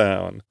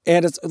ohmTown.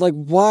 And it's like,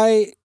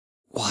 why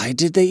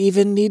did they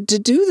even need to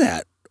do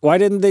that? Why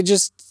didn't they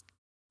just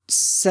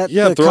set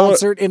the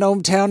concert in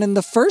ohmTown in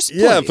the first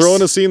place? Yeah, throw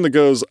in a scene that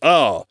goes,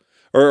 oh,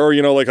 or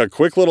you know, like a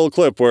quick little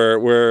clip where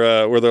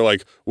they're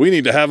like, we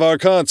need to have our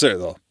concert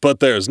though, but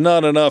there's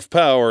not enough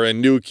power in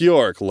New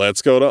York.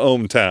 Let's go to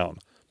ohmTown.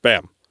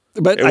 Bam.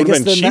 But it would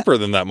have been cheaper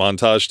than that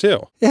montage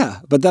too. Yeah,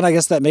 but then I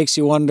guess that makes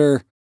you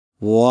wonder,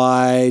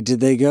 why did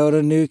they go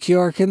to New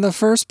York in the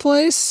first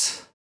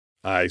place?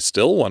 I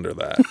still wonder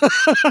that.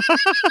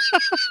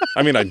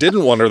 I mean, I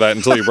didn't wonder that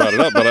until you brought it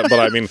up, but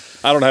I mean,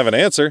 I don't have an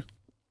answer.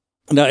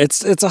 No,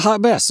 it's a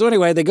hot mess. So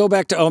anyway, they go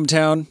back to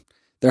ohmTown.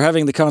 They're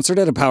having the concert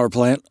at a power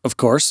plant, of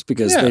course,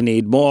 because they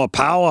need more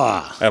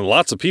power. And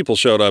lots of people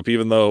showed up,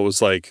 even though it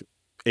was like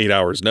 8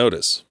 hours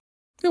notice.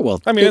 Yeah,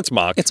 well, I mean, it's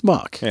Mock. It's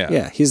Mock.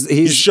 Yeah, he's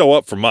you show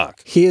up for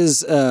Mock. He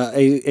is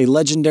a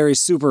legendary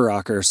super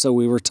rocker, so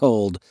we were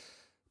told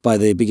by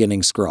the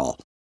beginning scrawl.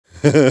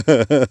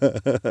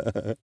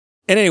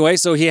 And anyway,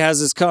 so he has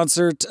his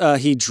concert.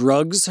 He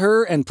drugs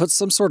her and puts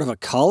some sort of a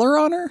collar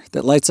on her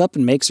that lights up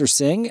and makes her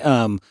sing,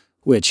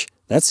 which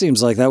that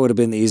seems like that would have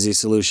been the easy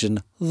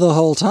solution the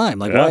whole time.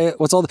 Like, why?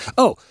 What's all the...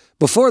 Oh,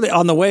 before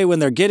on the way when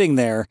they're getting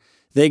there,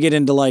 they get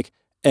into like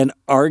an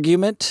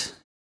argument.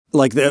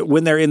 Like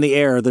when they're in the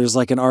air, there's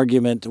like an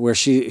argument where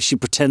she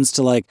pretends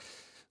to like,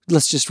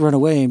 let's just run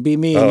away and be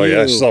me. Oh, and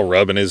yeah, you. she's all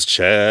rubbing his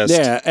chest.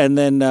 Yeah, and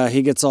then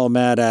he gets all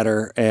mad at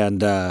her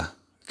and...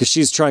 because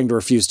she's trying to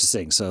refuse to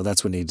sing, so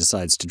that's when he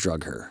decides to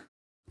drug her.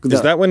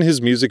 Is that when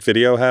his music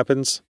video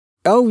happens?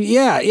 Oh,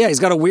 yeah, he's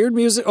got a weird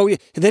music. Oh, yeah.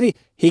 And then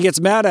he gets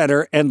mad at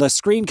her, and the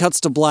screen cuts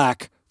to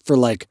black for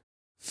like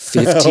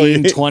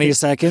 15, 20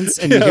 seconds,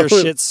 and you hear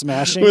shit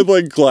smashing. With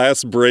like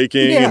glass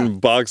breaking and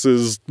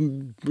boxes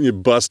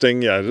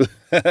busting, yeah.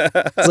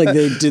 It's like,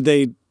 did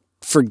they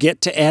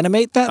forget to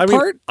animate that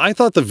part? I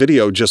thought the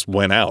video just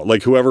went out.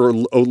 Like whoever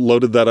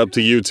loaded that up to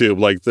YouTube,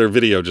 like their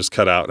video just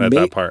cut out at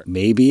that part.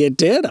 Maybe it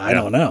did. I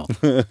don't know.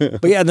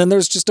 But yeah, and then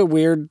there's just a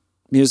weird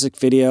music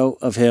video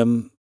of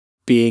him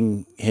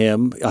being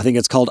him. I think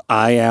it's called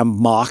I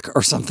Am Mock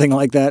or something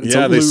like that. It's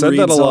they said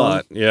that a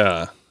lot.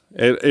 Yeah.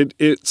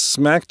 It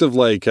smacked of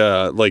like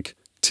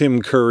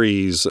Tim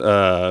Curry's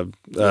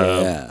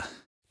the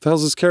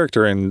hell's his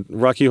character in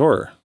Rocky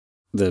Horror?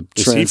 Is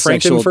he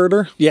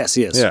Frankenfurter? Yes,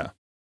 he is. Yeah.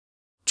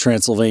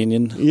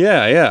 Transylvanian.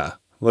 Yeah.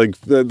 Like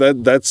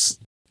that's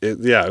it.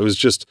 Yeah, it was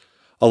just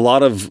a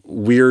lot of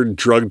weird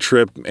drug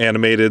trip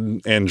animated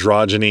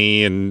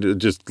androgyny and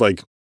just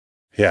like,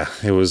 yeah,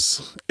 it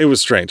was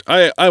strange.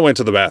 I went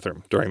to the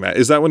bathroom during that.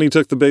 Is that when he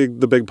took the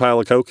big pile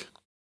of coke?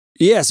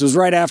 Yes, it was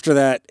right after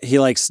that. He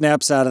like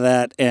snaps out of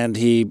that, and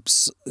he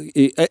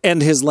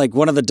and his like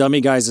one of the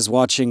dummy guys is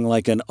watching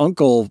like an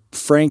Uncle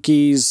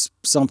Frankie's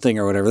something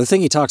or whatever, the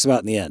thing he talks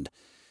about in the end.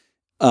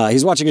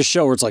 He's watching a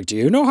show where it's like, do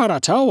you know how to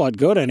tell what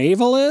good and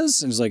evil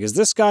is? And he's like, is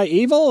this guy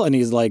evil? And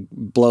he's like,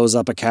 blows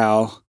up a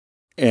cow.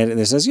 And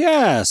it says,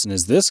 yes. And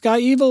is this guy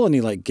evil? And he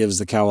like gives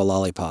the cow a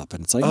lollipop.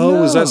 And it's like,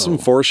 no. Is that some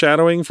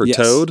foreshadowing for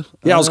Toad?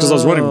 Yeah, because I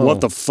was wondering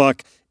what the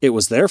fuck it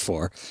was there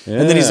for. Yeah.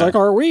 And then he's like,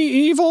 are we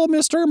evil,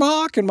 Mr.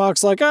 Mock? And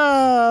Mock's like,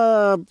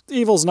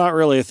 evil's not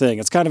really a thing.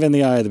 It's kind of in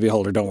the eye of the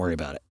beholder. Don't worry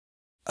about it.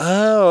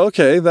 Oh,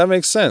 okay. That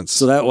makes sense.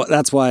 So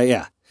that's why,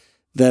 yeah.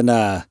 Then,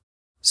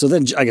 so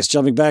then I guess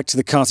jumping back to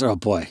the concert. Oh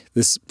boy,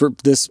 this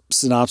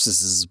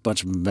synopsis is a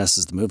bunch of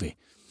messes. The movie.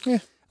 Yeah.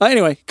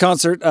 Anyway,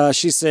 concert.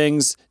 She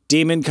sings.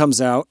 Demon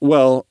comes out.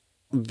 Well,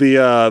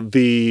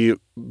 the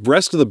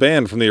rest of the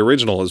band from the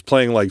original is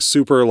playing like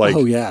super like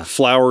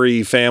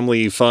flowery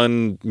family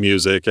fun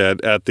music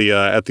at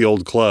the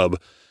old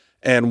club.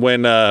 And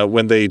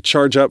when they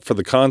charge up for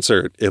the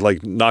concert, it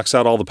like knocks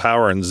out all the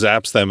power and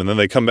zaps them, and then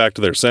they come back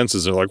to their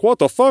senses. They're like, "What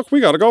the fuck?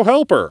 We got to go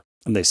help her."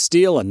 And they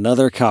steal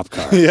another cop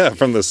car. Yeah,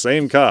 from the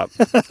same cop.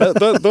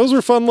 Those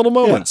are fun little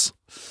moments.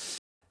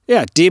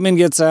 Yeah, Demon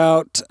gets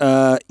out,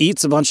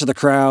 eats a bunch of the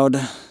crowd.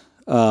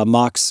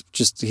 Mock's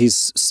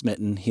he's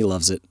smitten. He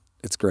loves it.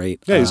 It's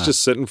great. Yeah, he's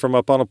just sitting from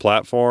up on a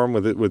platform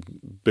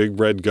with big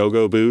red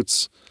go-go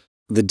boots.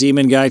 The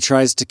demon guy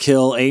tries to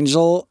kill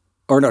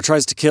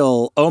tries to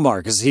kill Omar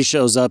because he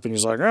shows up and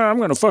he's like, I'm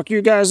going to fuck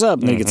you guys up.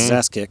 And then he gets his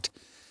ass kicked.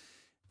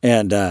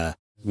 And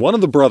one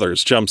of the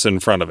brothers jumps in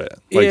front of it.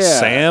 Like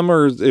Sam,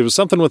 or it was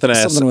something with an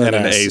S and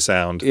an A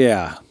sound.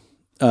 Yeah.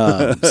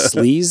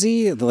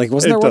 Sleazy? Like,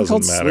 wasn't there one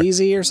called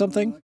Sleazy or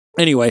something?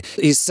 Anyway,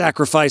 he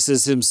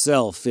sacrifices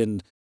himself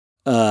in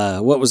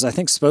what was, I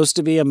think, supposed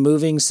to be a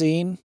moving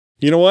scene.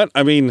 You know what?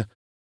 I mean,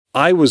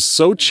 I was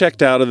so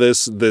checked out of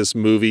this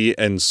movie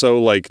and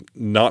so like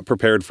not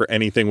prepared for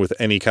anything with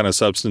any kind of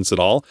substance at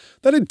all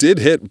that it did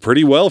hit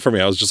pretty well for me.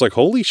 I was just like,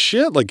 holy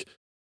shit, like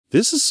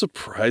this is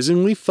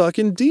surprisingly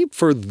fucking deep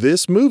for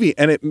this movie.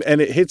 And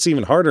it hits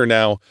even harder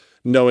now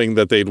knowing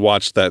that they'd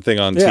watched that thing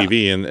on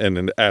TV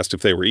and asked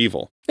if they were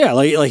evil. Yeah,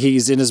 like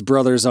he's in his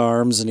brother's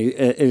arms and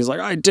he's like,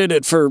 I did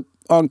it for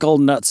Uncle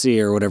Nutsy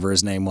or whatever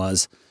his name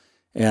was.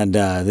 And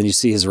then you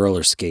see his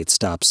roller skates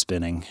stop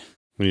spinning.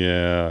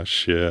 Yeah,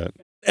 shit.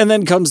 And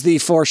then comes the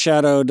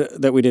foreshadowed,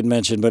 that we didn't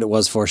mention, but it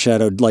was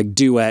foreshadowed, like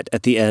duet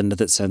at the end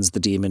that sends the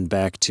demon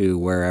back to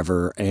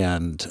wherever.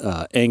 And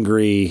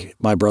angry,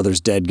 my brother's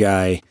dead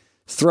guy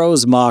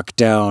throws Mock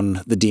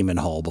down the demon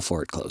hole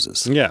before it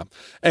closes. Yeah.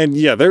 And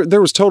yeah,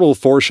 there was total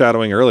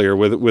foreshadowing earlier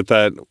with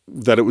that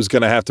it was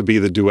going to have to be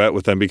the duet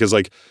with them because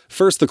like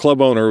first the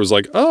club owner was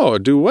like, oh, a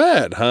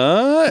duet,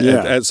 huh?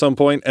 Yeah. At some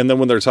point. And then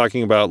when they're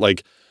talking about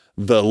like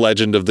the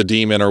legend of the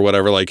demon or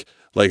whatever, like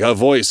a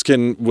voice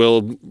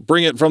will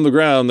bring it from the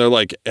ground. They're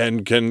like,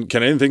 and can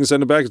anything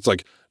send it back? It's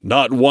like,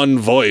 not one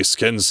voice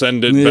can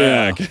send it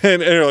back.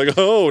 And you're like,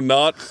 oh,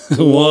 not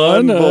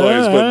one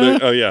voice. But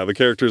the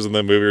characters in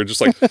the movie are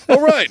just like,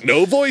 all right,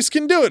 no voice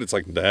can do it. It's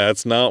like,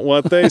 that's not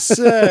what they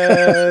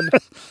said.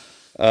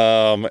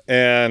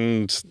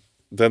 And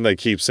then they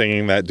keep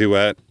singing that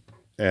duet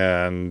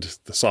and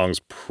the song's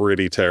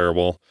pretty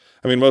terrible.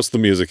 I mean, most of the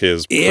music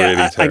is pretty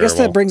terrible. I guess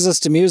that brings us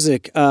to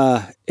music.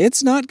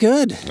 It's not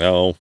good.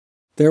 No.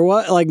 There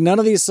was like none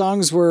of these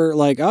songs were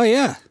like, oh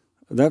yeah,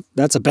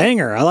 that's a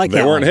banger. I like that.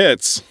 They weren't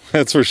hits,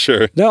 that's for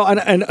sure. No,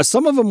 and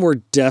some of them were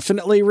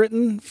definitely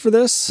written for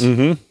this.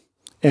 Mm-hmm.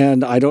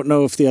 And I don't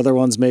know if the other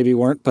ones maybe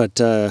weren't,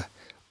 but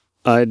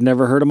I'd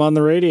never heard them on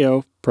the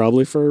radio,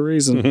 probably for a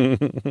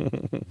reason.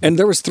 And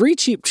there was 3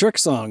 Cheap Trick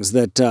songs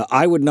that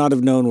I would not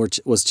have known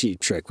was Cheap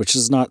Trick, which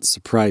does not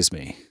surprise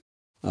me.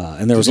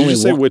 And there was only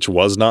one. Say which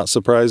was not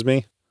surprise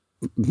me?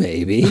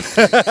 Maybe. I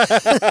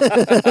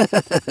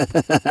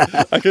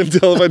couldn't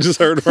tell if I just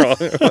heard wrong.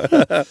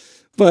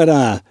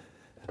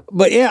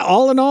 But yeah,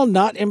 all in all,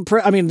 not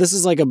impressed. I mean, this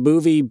is like a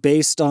movie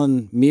based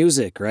on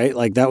music, right?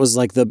 Like that was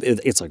like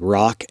it's like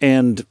rock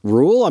and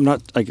rule. I'm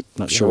not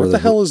sure. What the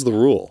hell is the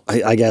rule?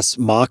 I guess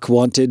Mock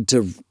wanted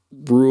to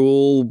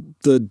rule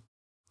the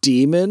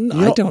demon.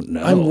 I don't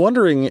know. I'm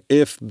wondering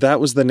if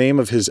that was the name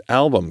of his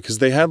album because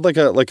they had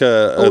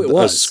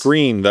a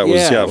screen that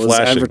was it was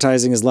flashing,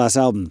 advertising his last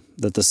album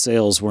that the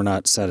sales were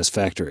not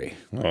satisfactory.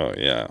 Oh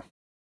yeah,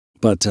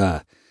 but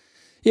I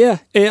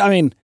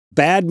mean,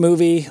 bad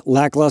movie,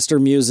 lackluster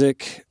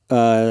music,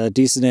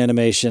 decent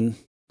animation.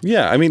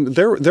 Yeah, I mean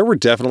there were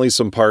definitely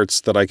some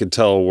parts that I could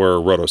tell were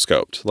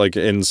rotoscoped, like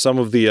in some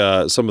of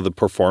the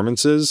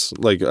performances,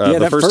 like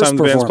the first time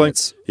the band's playing.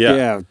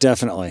 Yeah,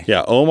 definitely.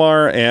 Yeah,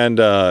 Omar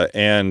and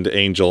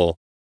Angel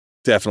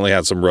definitely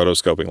had some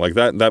rotoscoping. Like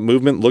that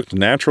movement looked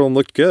natural and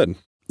looked good.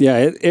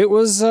 Yeah, it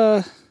was.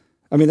 I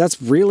mean,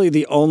 that's really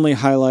the only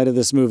highlight of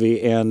this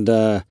movie, and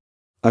I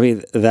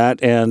mean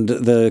that and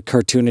the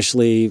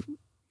cartoonishly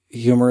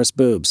humorous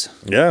boobs.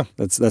 Yeah,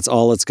 that's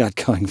all it's got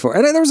going for.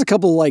 And there was a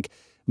couple like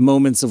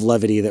moments of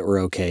levity that were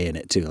okay in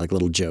it too, like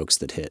little jokes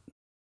that hit.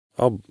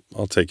 I'll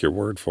take your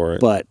word for it.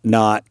 But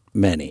not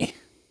many.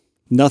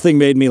 Nothing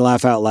made me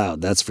laugh out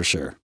loud, that's for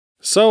sure.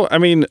 So, I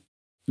mean,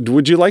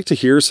 would you like to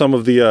hear some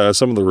of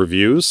the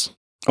reviews?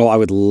 Oh, I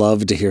would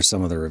love to hear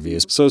some of the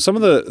reviews. So some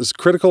of the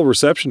critical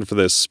reception for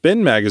this,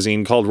 Spin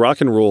magazine called Rock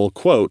and Rule,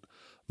 quote,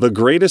 the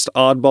greatest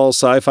oddball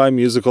sci-fi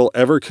musical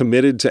ever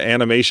committed to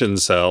animation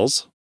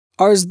cells.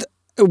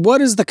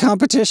 What is the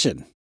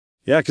competition?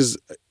 Yeah, because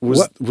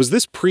was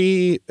this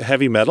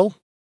pre-heavy metal?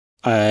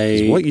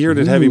 What year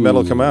did heavy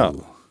metal come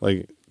out?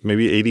 Like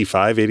maybe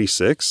 85,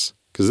 86?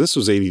 Because this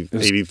was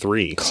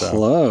 83.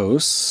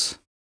 Close. So.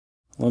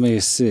 Let me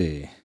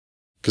see.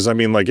 Because I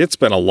mean, like, it's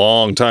been a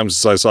long time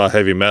since I saw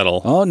heavy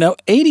metal. Oh, no,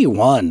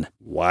 81.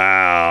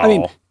 Wow. I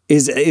mean,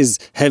 is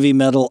heavy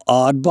metal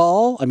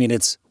oddball? I mean,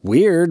 it's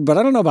weird, but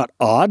I don't know about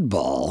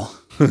oddball.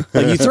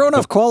 Like, you throw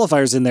enough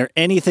qualifiers in there,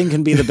 anything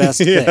can be the best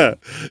thing.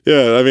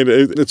 Yeah. I mean,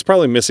 it's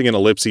probably missing an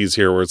ellipses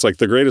here where it's like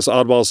the greatest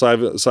oddball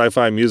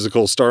sci-fi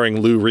musical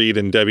starring Lou Reed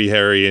and Debbie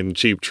Harry and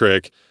Cheap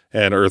Trick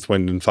and Earth,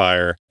 Wind, and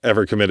Fire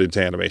ever committed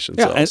to animation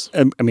cells.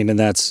 And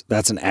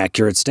that's an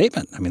accurate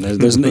statement. I mean,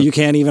 there's no, you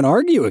can't even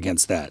argue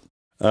against that.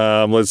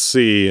 Let's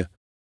see.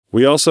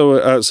 We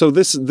also so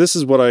this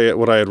is what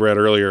I had read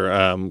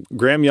earlier.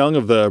 Graham Young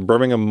of the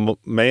Birmingham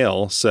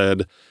Mail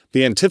said,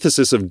 the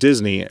antithesis of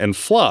Disney and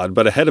flawed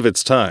but ahead of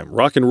its time.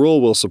 Rock and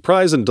Roll will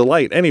surprise and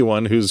delight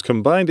anyone whose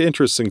combined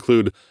interests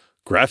include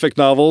graphic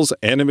novels,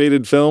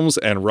 animated films,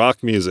 and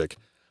rock music.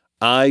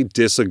 I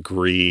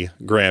disagree,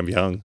 Graham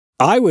Young.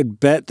 I would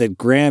bet that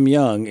Graham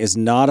Young is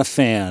not a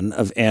fan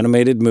of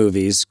animated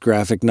movies,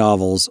 graphic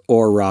novels,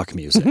 or rock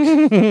music.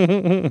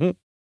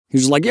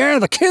 He's like, yeah,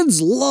 the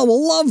kids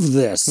will love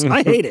this.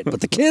 I hate it,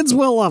 but the kids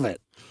will love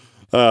it.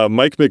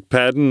 Mike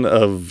McPadden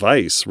of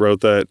Vice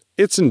wrote that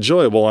it's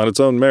enjoyable on its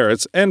own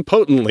merits and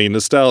potently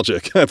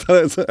nostalgic. I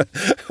thought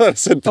it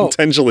said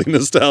potentially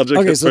nostalgic.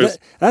 Okay, so that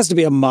has to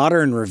be a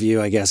modern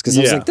review, I guess, because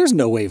I was like, there's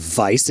no way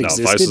Vice Vice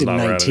existed is in not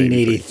around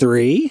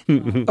 1983.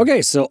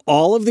 Okay, so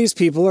all of these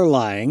people are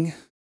lying,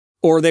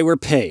 or they were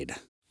paid.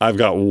 I've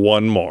got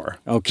one more,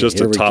 okay, just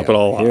to top it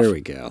all off. Here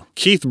we go.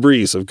 Keith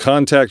Breese of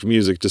Contact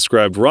Music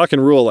described Rock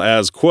and Roll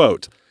as,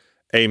 quote,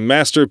 a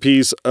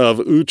masterpiece of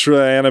ultra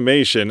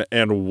animation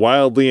and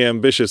wildly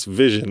ambitious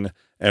vision,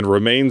 and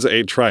remains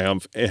a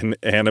triumph in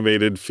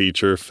animated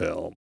feature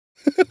film.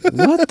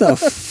 What the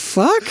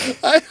fuck?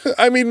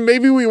 I mean,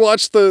 maybe we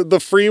watched the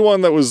free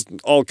one that was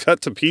all cut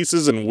to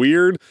pieces and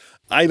weird.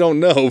 I don't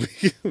know.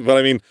 But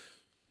I mean,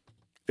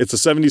 it's a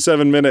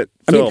 77-minute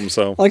film,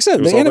 so... Like I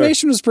said, the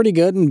animation was pretty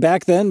good, and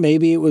back then,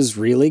 maybe it was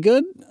really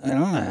good.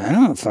 I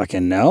don't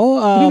fucking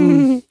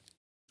know.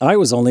 I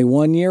was only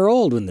 1 year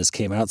old when this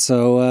came out,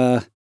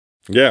 so...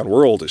 Yeah,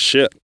 we're old as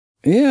shit.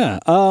 Yeah.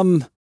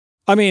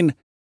 I mean,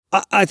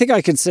 I think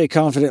I could say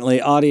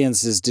confidently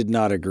audiences did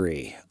not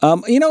agree. I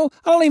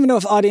don't even know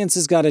if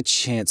audiences got a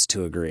chance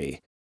to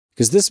agree,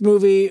 because this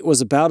movie was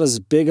about as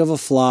big of a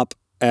flop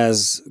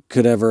as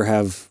could ever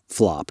have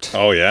flopped.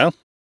 Oh, yeah?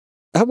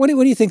 What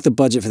do you think the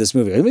budget for this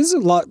movie? I mean, it's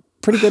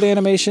pretty good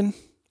animation.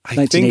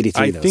 I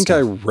think I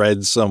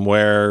read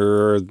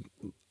somewhere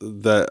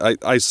that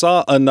I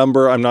saw a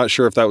number. I'm not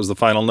sure if that was the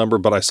final number,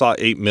 but I saw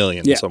 $8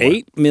 million. Yeah, somewhere.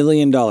 $8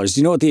 million. Do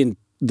you know what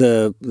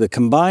the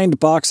combined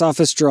box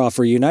office draw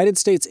for United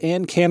States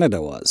and Canada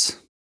was?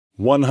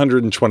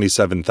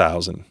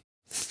 127,000.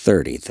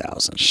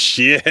 30,000.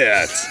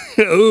 Shit.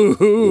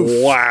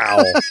 Ooh.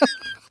 Wow.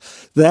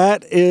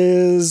 That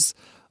is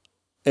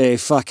a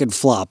fucking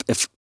flop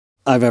if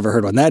I've ever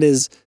heard one.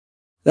 That's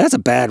a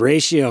bad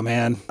ratio,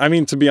 man. I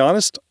mean, to be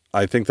honest,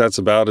 I think that's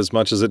about as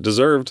much as it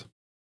deserved.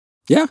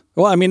 Yeah.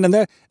 Well, I mean,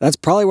 and that's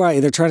probably why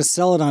they're trying to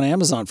sell it on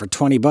Amazon for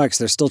 $20.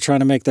 They're still trying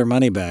to make their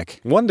money back.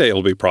 One day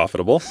it'll be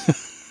profitable.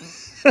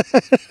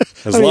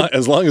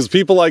 As long as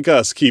people like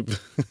us keep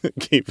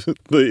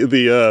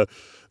the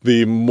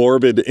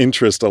morbid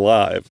interest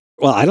alive.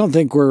 Well, I don't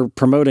think we're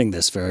promoting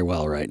this very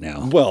well right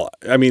now. Well,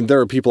 I mean,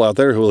 there are people out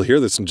there who will hear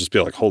this and just be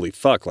like, holy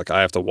fuck, like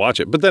I have to watch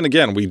it. But then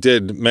again, we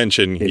did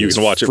mention you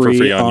can watch it for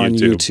free on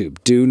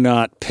YouTube. Do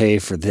not pay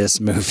for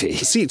this movie.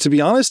 See, to be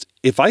honest,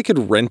 if I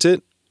could rent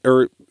it,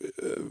 or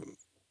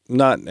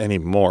not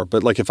anymore,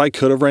 but like if I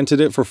could have rented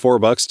it for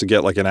 $4 to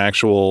get like an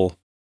actual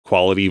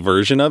quality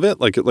version of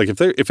it, like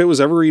if it was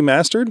ever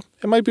remastered,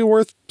 it might be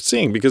worth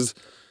seeing, because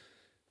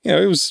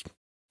it was,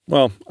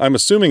 well, I'm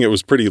assuming it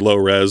was pretty low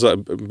res.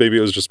 Maybe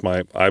it was just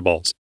my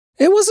eyeballs.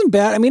 It wasn't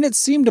bad. I mean, it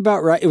seemed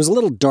about right. It was a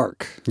little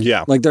dark.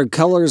 Yeah. Like their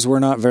colors were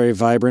not very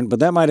vibrant, but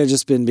that might have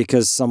just been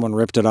because someone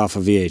ripped it off a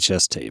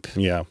VHS tape.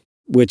 Yeah.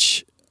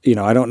 Which,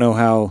 I don't know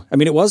how. I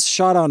mean, it was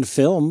shot on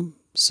film,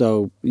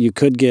 so you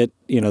could get,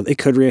 they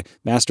could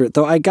remaster it.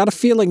 Though I got a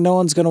feeling no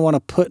one's going to want to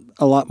put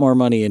a lot more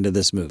money into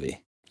this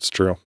movie. It's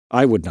true.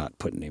 I would not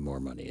put any more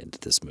money into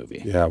this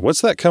movie. Yeah.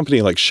 What's that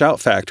company, like Shout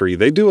Factory?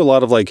 They do a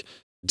lot of like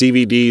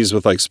DVDs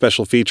with like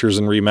special features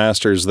and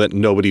remasters that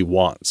nobody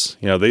wants.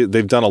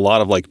 They've done a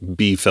lot of like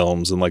B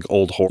films and like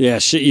old horror. Yeah,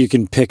 shit you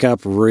can pick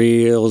up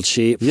real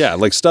cheap. Yeah,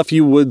 like stuff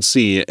you would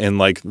see in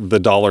like the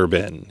dollar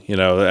bin,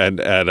 at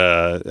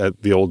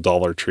the old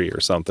Dollar Tree or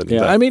something.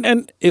 Yeah, I mean,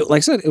 and like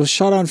I said, it was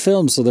shot on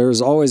film, so there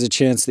was always a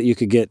chance that you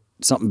could get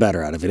something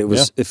better out of it. It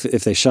was if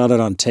they shot it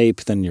on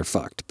tape, then you're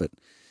fucked. But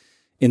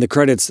in the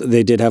credits,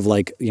 they did have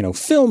like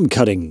film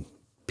cutting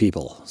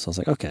people. So I was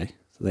like, okay,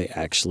 so they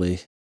actually.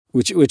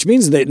 Which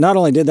means that not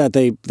only did that,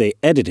 they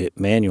edit it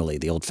manually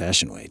the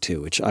old-fashioned way,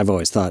 too, which I've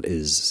always thought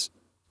is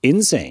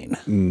insane.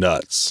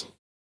 Nuts.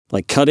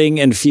 Like cutting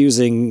and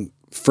fusing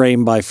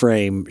frame by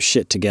frame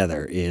shit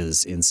together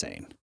is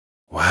insane.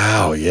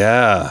 Wow,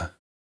 yeah.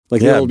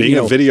 Like being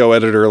a video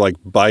editor, like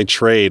by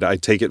trade, I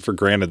take it for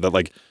granted that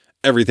like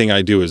everything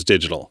I do is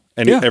digital.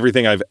 And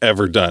everything I've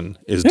ever done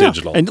is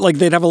digital. And like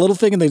they'd have a little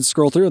thing and they'd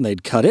scroll through and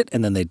they'd cut it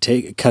and then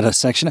they'd cut a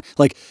section.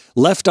 Like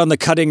left on the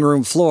cutting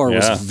room floor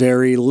was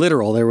very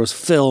literal. There was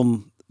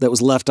film that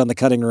was left on the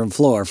cutting room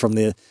floor from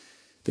the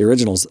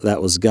originals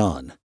that was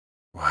gone.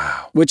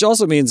 Wow. Which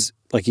also means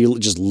like you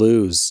just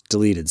lose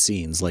deleted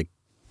scenes. Like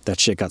that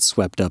shit got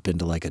swept up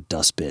into like a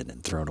dustbin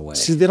and thrown away.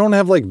 See, they don't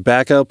have like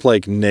backup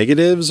like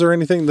negatives or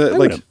anything that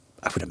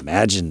I would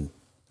imagine.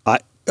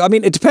 I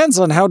mean, it depends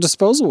on how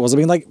disposable it was. I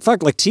mean, like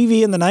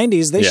TV in the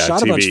 90s, they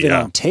shot a bunch of it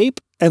on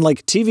tape. And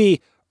like TV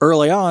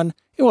early on,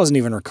 it wasn't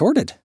even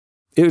recorded.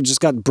 It just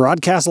got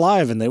broadcast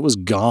live and it was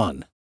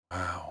gone.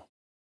 Wow.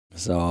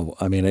 So,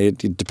 I mean, it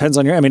depends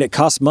on it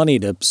costs money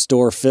to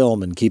store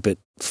film and keep it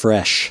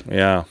fresh.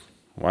 Yeah.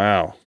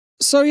 Wow.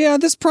 So, yeah,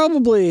 this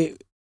probably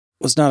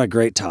was not a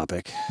great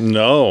topic.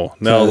 No.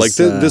 Like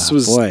this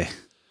was, boy.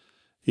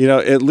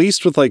 At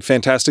least with like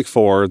Fantastic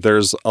Four,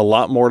 there's a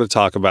lot more to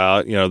talk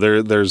about.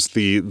 There's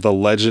the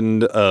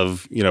legend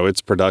of,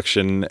 its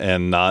production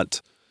and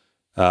not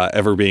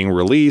ever being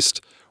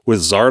released. With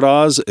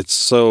Zardoz, it's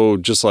so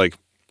just like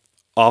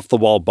off the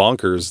wall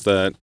bonkers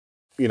that,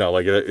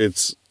 like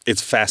it's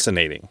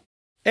fascinating.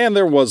 And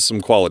there was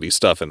some quality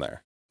stuff in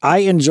there. I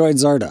enjoyed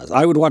Zardoz.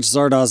 I would watch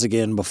Zardoz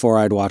again before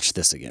I'd watch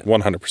this again.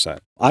 100%.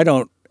 I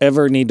don't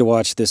ever need to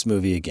watch this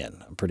movie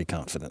again. I'm pretty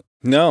confident.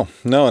 No.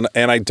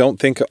 And I don't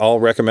think I'll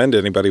recommend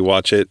anybody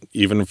watch it,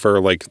 even for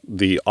like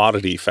the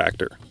oddity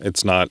factor.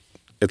 It's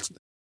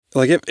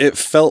like it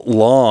felt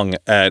long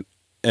at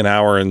an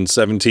hour and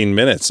 17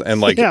 minutes.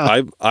 And like,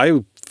 yeah.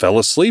 I fell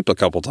asleep a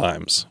couple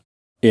times.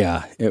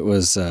 Yeah, it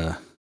was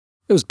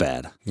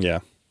bad. Yeah.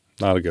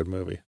 Not a good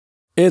movie.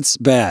 It's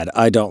bad.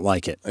 I don't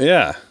like it.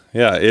 Yeah.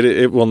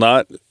 It will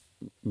not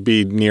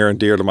be near and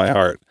dear to my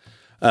heart.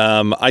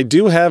 I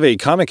do have a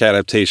comic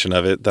adaptation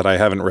of it that I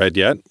haven't read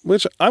yet,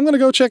 which I'm going to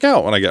go check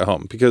out when I get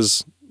home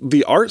because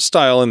the art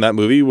style in that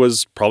movie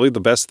was probably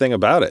the best thing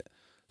about it.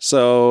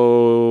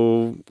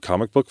 So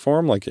comic book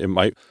form, like it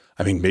might,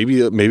 maybe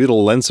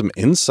it'll lend some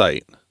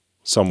insight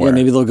somewhere. Yeah,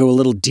 maybe they'll go a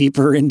little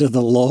deeper into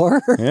the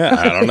lore. Yeah,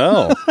 I don't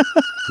know.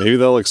 Maybe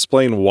they'll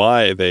explain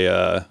why they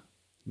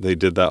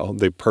did that.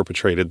 They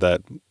perpetrated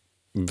that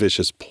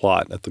vicious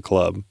plot at the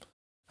club.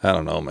 I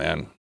don't know,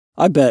 man.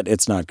 I bet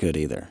it's not good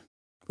either.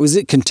 Was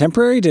it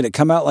contemporary? Did it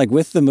come out like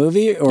with the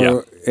movie?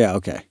 Or yeah,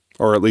 okay.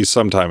 Or at least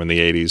sometime in the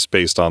 80s,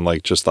 based on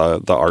like just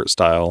the art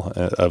style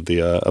of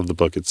the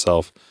book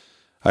itself.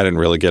 I didn't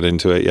really get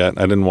into it yet.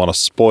 I didn't want to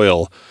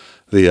spoil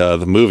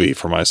the movie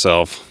for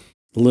myself.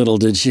 Little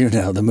did you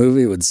know, the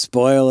movie would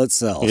spoil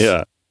itself.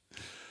 Yeah.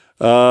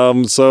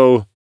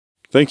 So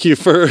thank you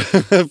for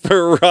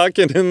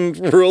rocking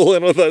and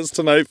rolling with us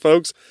tonight,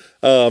 folks.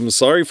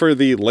 Sorry for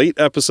the late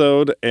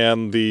episode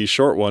and the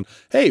short one.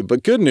 Hey,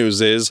 but good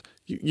news is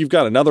you've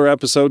got another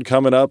episode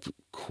coming up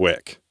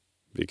quick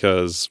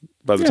because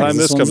by the time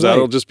this comes out,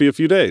 it'll just be a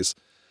few days.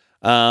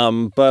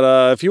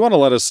 But if you want to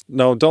let us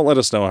know, don't let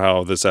us know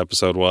how this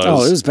episode was.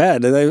 Oh, it was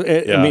bad.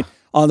 I mean,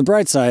 on the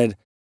bright side,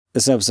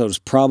 this episode is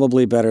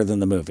probably better than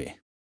the movie.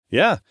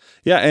 Yeah.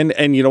 Yeah.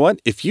 And you know what?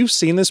 If you've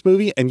seen this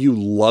movie and you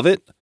love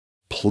it,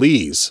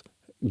 please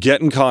get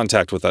in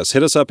contact with us.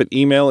 Hit us up at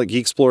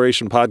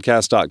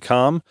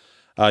email@geeksplorationpodcast.com.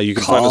 You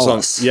can find us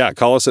on,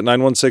 call us at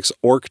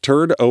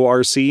 916-ORCTURD,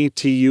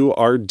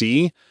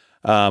 ORCTURD.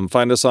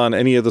 Find us on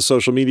any of the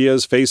social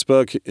medias,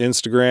 Facebook,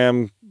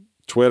 Instagram,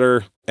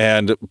 Twitter,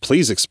 and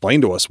please explain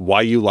to us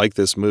why you like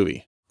this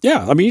movie.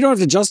 Yeah, I mean, you don't have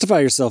to justify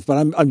yourself, but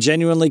I'm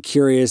genuinely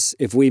curious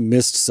if we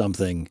missed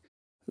something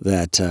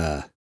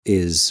that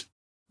is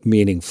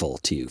meaningful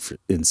to you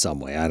in some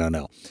way. I don't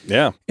know.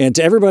 Yeah. And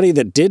to everybody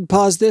that did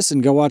pause this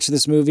and go watch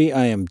this movie,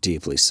 I am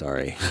deeply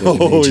sorry.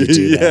 Oh,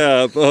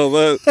 yeah.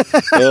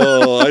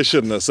 I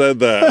shouldn't have said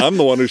that. I'm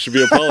the one who should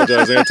be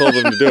apologizing. I told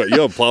them to do it.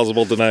 You have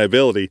plausible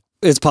deniability.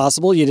 It's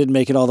possible you didn't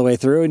make it all the way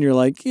through and you're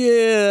like,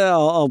 yeah,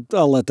 I'll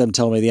let them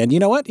tell me the end. You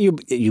know what?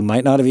 You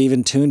might not have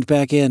even tuned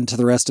back in to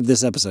the rest of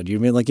this episode.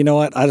 You'd be like, you know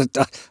what? I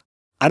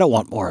don't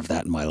want more of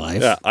that in my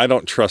life. Yeah, I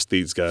don't trust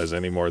these guys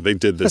anymore. They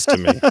did this to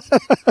me.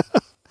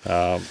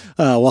 Well,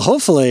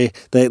 hopefully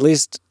they at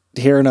least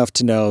hear enough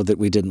to know that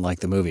we didn't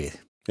like the movie.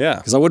 Yeah.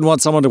 Because I wouldn't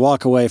want someone to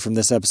walk away from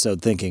this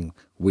episode thinking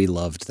we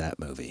loved that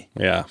movie.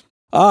 Yeah.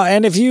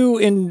 And if you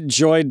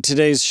enjoyed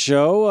today's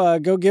show,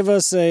 go give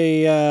us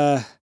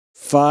a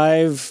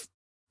 5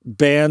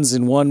 bands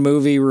in one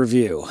movie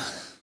review.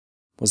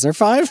 Was there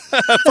 5?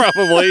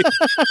 Probably.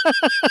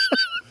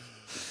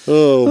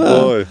 Oh,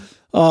 boy.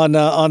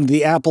 On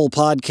the Apple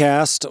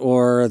Podcast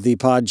or the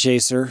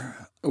Podchaser.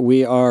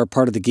 We are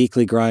part of the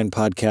Geekly Grind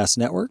Podcast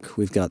Network.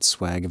 We've got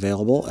swag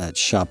available at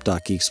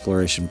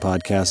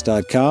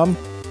shop.geeksplorationpodcast.com.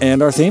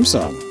 And our theme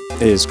song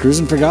is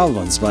Cruising for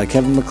Goblins by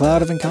Kevin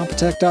MacLeod of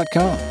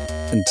Incompetech.com.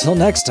 Until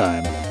next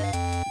time.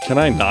 Can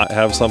I not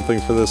have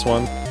something for this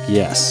one?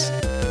 Yes.